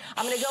 Now,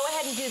 I'm gonna go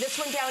ahead and do this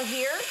one down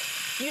here.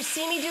 You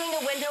see me doing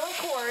the window, of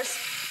course,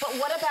 but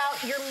what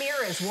about your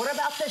mirrors? What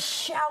about the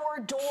shower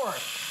door?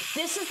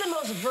 This is the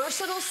most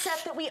versatile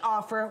set that we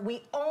offer.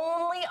 We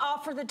only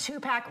offer the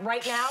 2-pack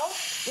right now.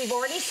 We've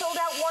already sold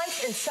out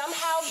once, and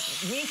somehow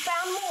we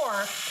found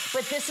more,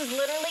 but this is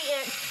literally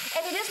it.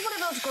 And it is one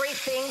of those great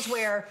things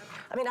where,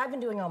 I mean, I've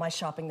been doing all my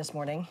shopping this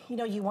morning. You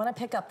know, you want to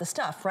pick up the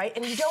stuff, right?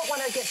 And you don't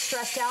want to get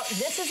stressed out.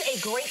 This is a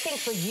great thing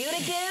for you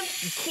to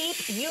give,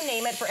 keep, you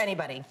name it, for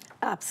anybody.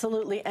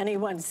 Absolutely,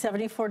 anyone.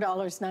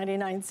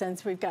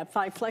 $74.99. We've got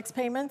 5 flex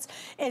payments.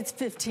 It's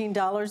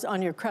 $15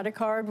 on your credit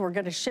card. We're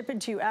going to ship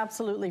it to you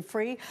absolutely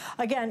free.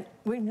 Again,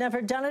 we've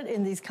never done it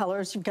in these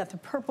colors. You've got the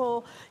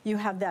purple. You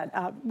have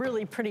that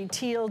really pretty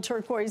teal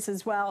turquoise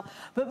as well.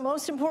 But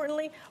most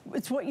importantly,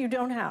 it's what you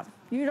don't have.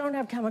 You don't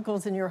have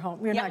chemicals in your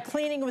home. You're not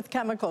cleaning with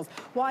chemicals.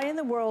 Why in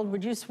the world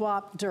would you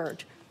swap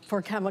dirt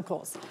for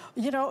chemicals?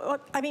 You know,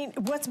 I mean,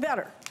 what's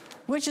better?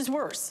 Which is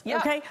worse,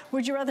 okay?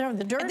 Would you rather have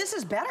the dirt? And this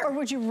is better. Or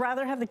would you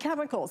rather have the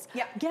chemicals?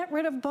 Get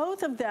rid of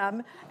both of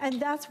them,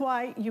 and that's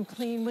why you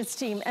clean with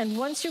steam. And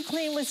once you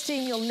clean with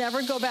steam, you'll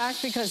never go back,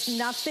 because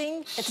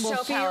nothing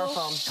will feel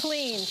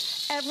clean.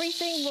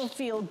 Everything will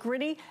feel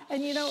gritty.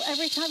 And you know,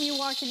 every time you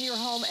walk into your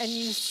home and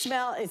you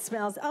smell, it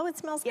smells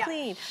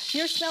clean.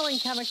 You're smelling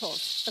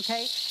chemicals,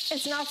 okay?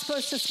 It's not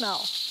supposed to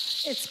smell.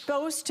 It's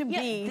supposed to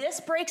be.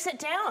 This breaks it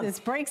down. This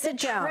breaks it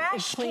down.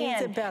 It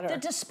cleans it better. The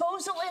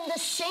disposal in the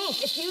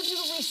sink. If you do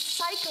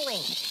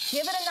recycling,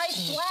 give it a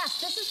nice blast.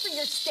 This is for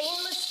your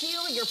stainless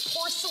steel, your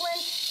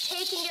porcelain,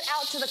 taking it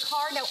out to the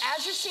car. Now,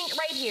 as you're seeing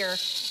right here,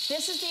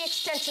 this is the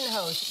extension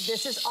hose.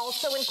 This is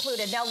also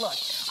included. Now look,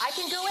 I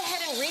can go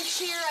ahead and reach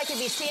here. I can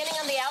be standing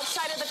on the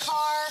outside of the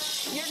car.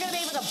 You're gonna be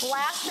able to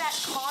blast that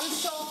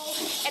console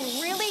and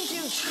really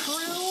do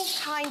true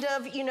kind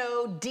of, you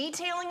know,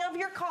 detailing of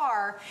your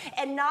car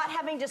and not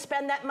having to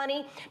spend that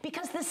money,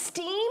 because the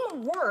steam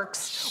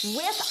works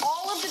with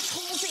all of the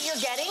tools that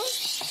you're getting.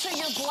 So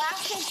you're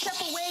blasting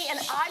stuff away and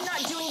I'm not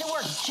doing the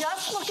work.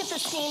 just look at the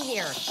steam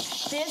here.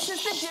 This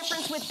is the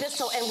difference with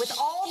Bissell, and with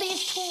all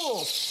these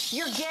tools,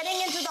 you're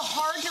getting into the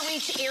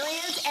hard-to-reach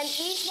areas, and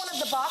each one of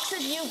the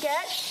boxes you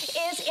get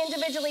is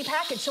individually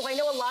packaged. So I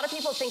know a lot of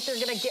people think they're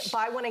gonna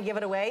buy one and give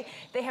it away.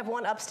 They have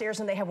one upstairs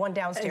and they have one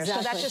downstairs.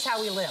 Exactly. So that's just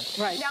how we live.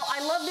 Right. Now,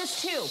 I love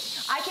this too.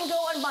 I can go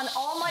on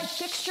all my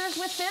fixtures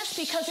with this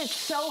because it's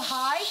so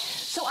high,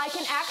 so I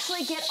can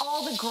actually get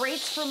all the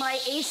grates for my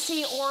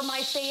AC or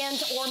my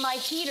fans or my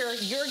heater.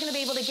 You're gonna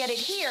be able to get it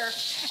here.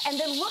 And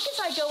then look as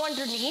I go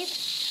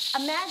underneath.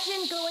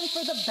 Imagine going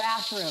for the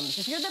bathrooms.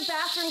 If you're the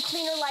bathroom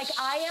cleaner like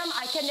I am,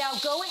 I can now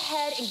go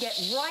ahead and get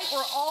right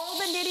where all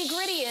the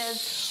nitty-gritty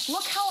is.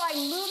 Look how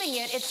I'm moving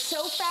it. It's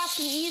so fast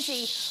and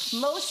easy.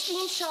 Most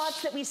steam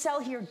shots that we sell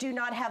here do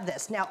not have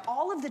this. Now,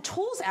 all of the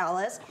tools,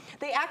 Alyce,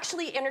 they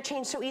actually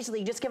interchange so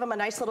easily. You just give them a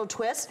nice little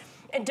twist.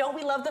 And don't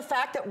we love the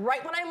fact that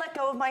right when I let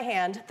go of my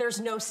hand, there's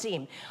no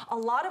steam. A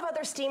lot of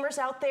other steamers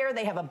out there,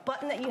 they have a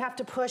button that you have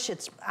to push.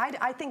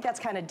 I think that's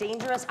kind of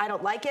dangerous. I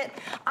don't like it.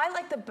 I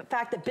like the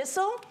fact that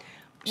Bissell,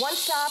 one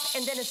stop,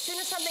 and then as soon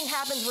as something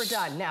happens, we're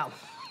done. Now,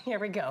 here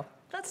we go.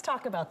 Let's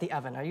talk about the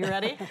oven. Are you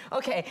ready?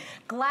 Okay,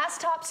 glass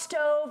top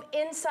stove,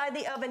 inside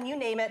the oven, you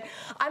name it.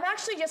 I'm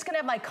actually just gonna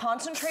have my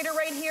concentrator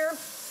right here.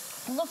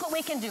 Look what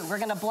we can do. We're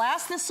gonna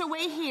blast this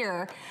away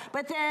here,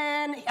 but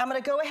then I'm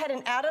gonna go ahead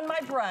and add on my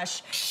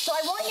brush. So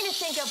I want you to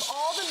think of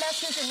all the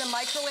messes in the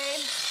microwave.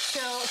 So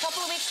a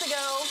couple of weeks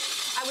ago,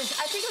 I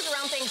think it was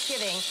around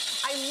Thanksgiving,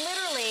 I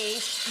literally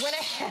went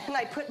ahead and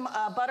I put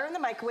butter in the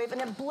microwave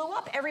and it blew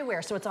up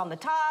everywhere. So it's on the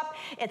top,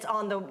 it's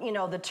on the,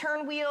 the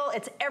turn wheel,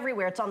 it's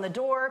everywhere, it's on the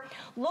door.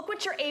 Look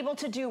what you're able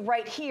to do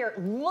right here.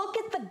 Look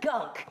at the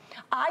gunk.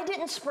 I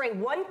didn't spray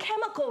one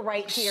chemical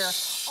right here.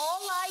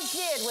 All I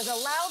did was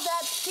allow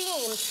that steam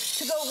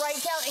to go right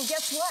down, and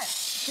guess what?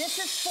 This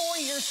is for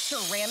your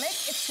ceramic,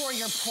 it's for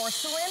your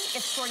porcelain,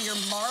 it's for your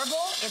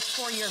marble, it's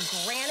for your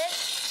granite.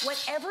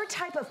 Whatever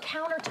type of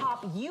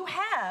countertop you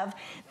have,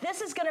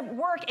 this is gonna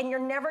work and you're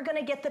never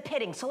gonna get the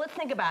pitting. So let's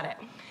think about it.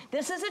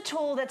 This is a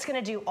tool that's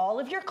gonna do all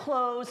of your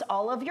clothes,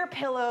 all of your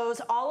pillows,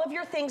 all of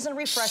your things and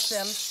refresh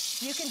them.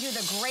 You can do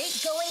the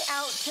grate going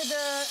out to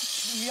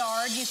the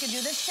yard. You can do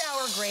the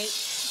shower grate.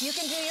 You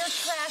can do your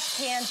trash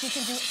cans. You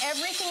can do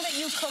everything that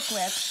you cook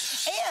with.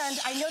 And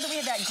I know that we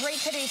had that great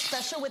today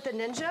special with the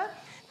Ninja.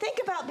 Think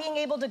about being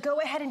able to go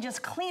ahead and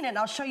just clean it. And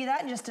I'll show you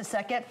that in just a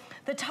second.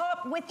 The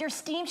top with your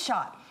steam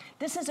shot.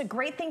 This is a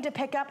great thing to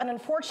pick up, and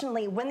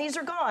unfortunately, when these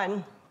are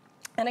gone,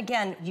 and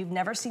again, you've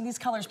never seen these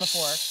colors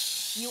before,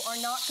 you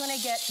are not gonna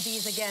get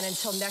these again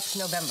until next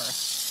November.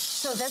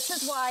 So this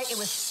is why it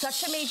was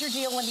such a major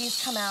deal when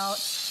these come out.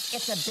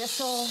 It's a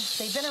Bissell.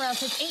 They've been around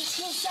since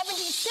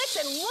 1876,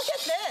 and look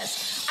at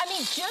this. I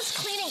mean, just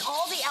cleaning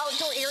all the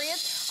outdoor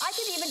areas. I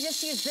could even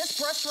just use this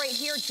brush right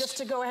here just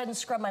to go ahead and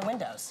scrub my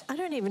windows. I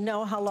don't even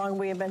know how long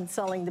we have been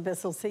selling the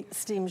Bissell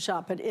steam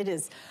shop, but it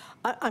is,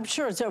 I'm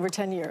sure it's over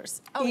 10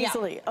 years. Oh,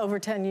 easily yeah. over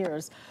 10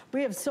 years.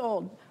 We have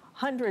sold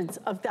hundreds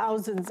of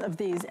thousands of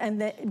these,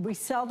 and we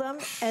sell them,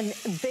 and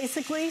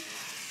basically,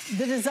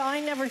 the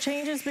design never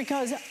changes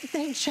because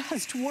they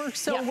just work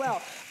so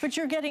well. But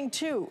you're getting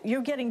two.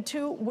 You're getting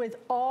two with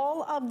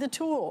all of the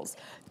tools.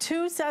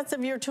 2 sets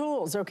of your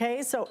tools,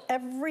 okay? So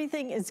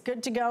everything is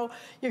good to go.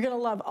 You're gonna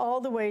love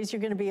all the ways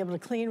you're gonna be able to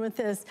clean with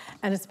this,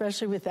 and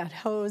especially with that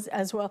hose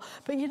as well.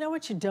 But you know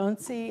what you don't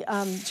see,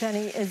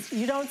 Jenny, is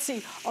you don't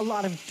see a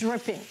lot of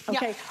dripping,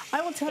 okay? Yeah.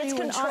 I will tell you,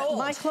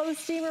 my clothes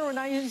steamer, when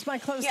I use my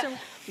clothes steamer,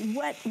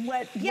 wet,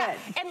 wet, wet.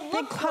 And big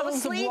look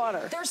puddles closely, of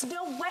water. there's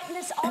no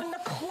wetness on the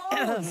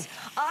clothes.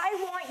 I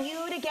want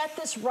you to get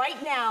this right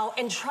now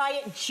and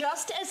try it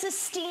just as a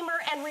steamer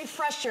and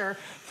refresher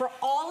for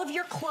all of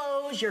your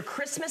clothes, your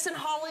Christmas and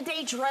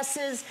holiday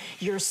dresses,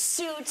 your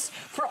suits,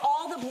 for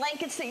all the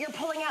blankets that you're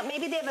pulling out.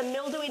 Maybe they have a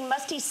mildewy,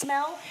 musty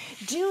smell.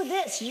 Do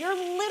this. You're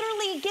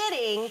literally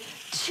getting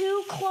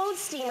 2 clothes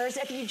steamers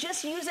if you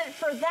just use it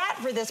for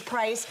this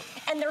price,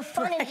 and they're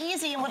fun and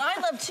easy. And what I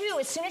love too,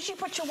 as soon as you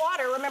put your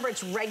water, remember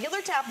it's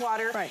regular tap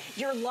water,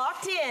 you're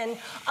locked in.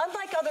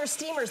 Unlike other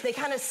steamers, they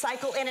kind of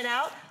cycle in and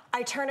out.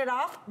 I turn it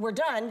off, we're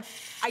done.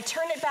 I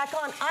turn it back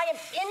on, I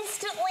am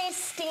instantly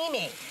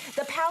steaming.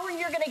 The power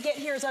you're gonna get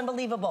here is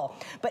unbelievable.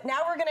 But now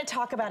we're gonna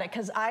talk about it,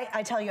 because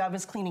I tell you, I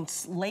was cleaning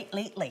late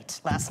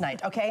last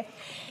night, okay?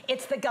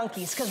 It's the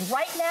gunkies, because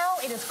right now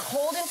it is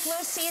cold and flu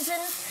season.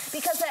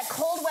 Because that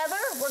cold weather,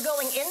 we're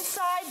going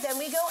inside, then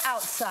we go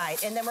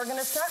outside. And then we're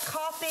gonna start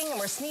coughing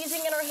and we're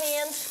sneezing in our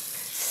hands.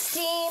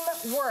 Steam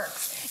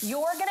works.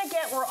 You're gonna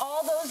get where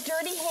all those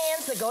dirty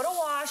hands that go to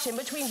wash in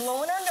between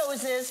blowing our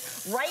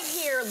noses, right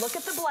here, look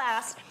at the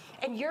blast,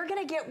 and you're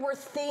gonna get where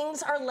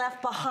things are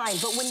left behind.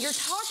 But when you're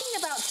talking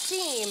about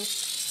steam,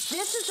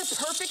 this is the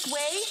perfect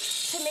way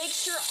to make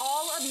sure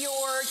all of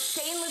your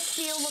stainless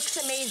steel looks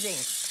amazing.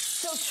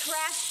 So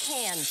trash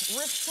cans,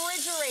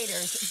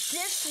 refrigerators,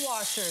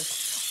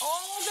 dishwashers,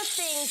 all the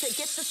things that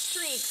get the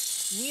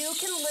streaks, you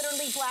can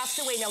literally blast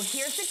away. Now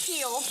here's the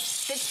teal.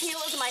 The teal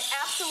is my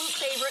absolute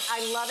favorite.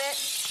 I love it.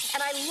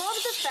 And I love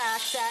the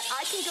fact that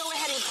I can go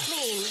ahead and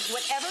clean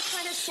whatever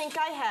kind of sink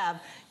I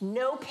have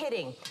no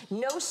pitting,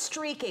 no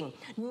streaking,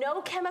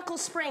 no chemical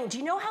spraying. Do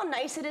you know how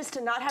nice it is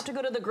to not have to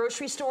go to the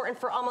grocery store and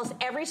for almost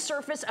every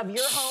surface of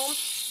your home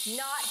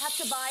not have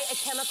to buy a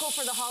chemical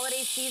for the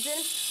holiday season?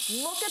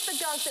 Look at the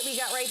gunk that we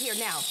got right here.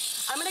 Now,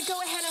 I'm gonna go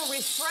ahead and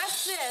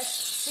refresh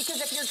this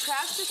because if your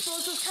trash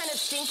disposal is kind of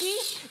stinky,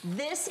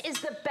 this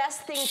is the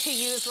best thing to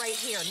use right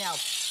here. Now,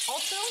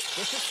 also,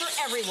 this is for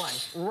everyone,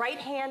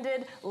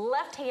 right-handed,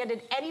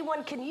 left-handed,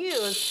 anyone can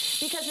use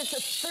because it's a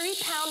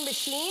 3-pound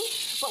machine,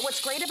 but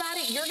what's great about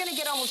it, you're gonna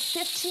get almost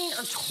 15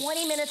 or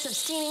 20 minutes of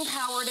steaming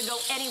power to go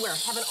anywhere.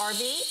 Have an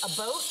RV, a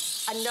boat,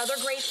 another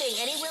great thing.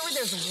 Anywhere where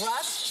there's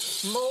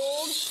rust,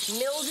 mold,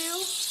 mildew,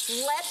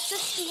 let the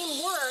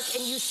steam work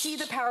and you see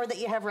the power that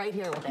you have right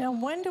here with it. Now,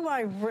 when do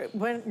I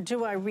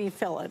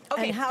refill it?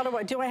 Okay. And how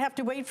do I have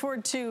to wait for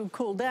it to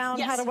cool down?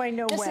 Yes. How do I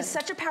know when? This is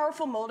such a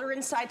powerful molder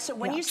inside, so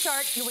when you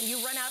start, when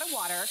you run out of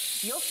water,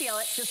 you'll feel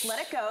it, just let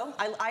it go.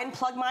 I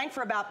unplug mine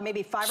for about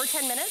maybe 5 or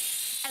 10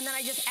 minutes, and then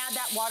I just add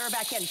that water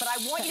back in. But I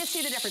want you to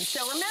see the difference.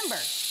 So remember,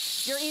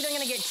 you're either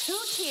gonna get 2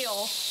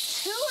 teal,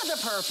 2 of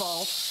the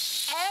purple.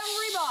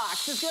 Every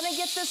box is gonna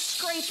get the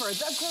scraper,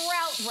 the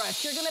grout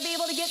brush. You're gonna be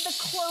able to get the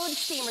clothes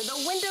steamer,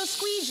 the window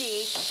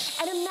squeegee.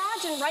 And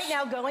imagine right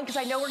now going, because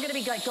I know we're gonna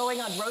be like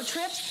going on road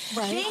trips,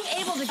 being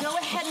able to go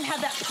ahead and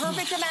have that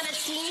perfect amount of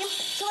steam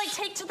to like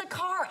take to the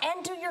car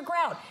and do your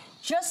grout.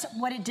 Just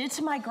what it did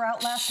to my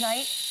grout last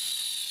night,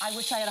 I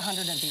wish I had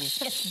 100 of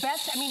these. It's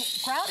best, I mean,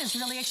 grout is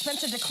really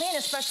expensive to clean,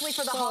 especially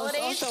for the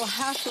holidays. It's also a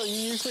hassle.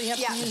 You usually have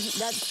to use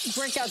that,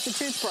 break out the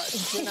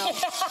toothbrush, you know.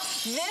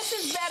 This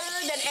is better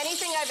than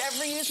anything I've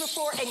ever used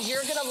before, and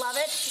you're gonna love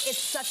it.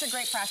 It's such a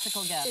great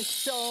practical gift. It's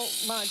so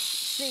much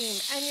steam.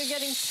 And you're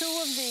getting 2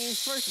 of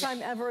these, first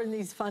time ever in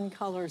these fun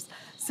colors.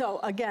 So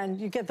again,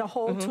 you get the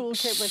whole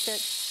toolkit with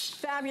it.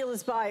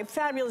 Fabulous buy,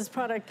 fabulous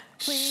product.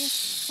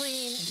 Please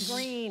clean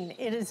green.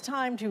 It is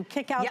time to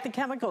kick out the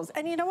chemicals.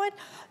 And you know what?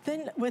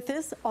 Then with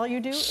this, all you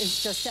do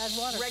is just add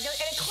water. Regular,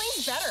 and it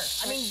cleans better.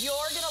 I mean,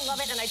 you're gonna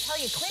love it, and I tell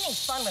you, cleaning's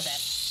fun with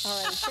it. All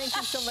right, thank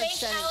you so much, Thanks,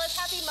 Jenny. Alyce.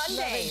 Happy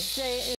Monday.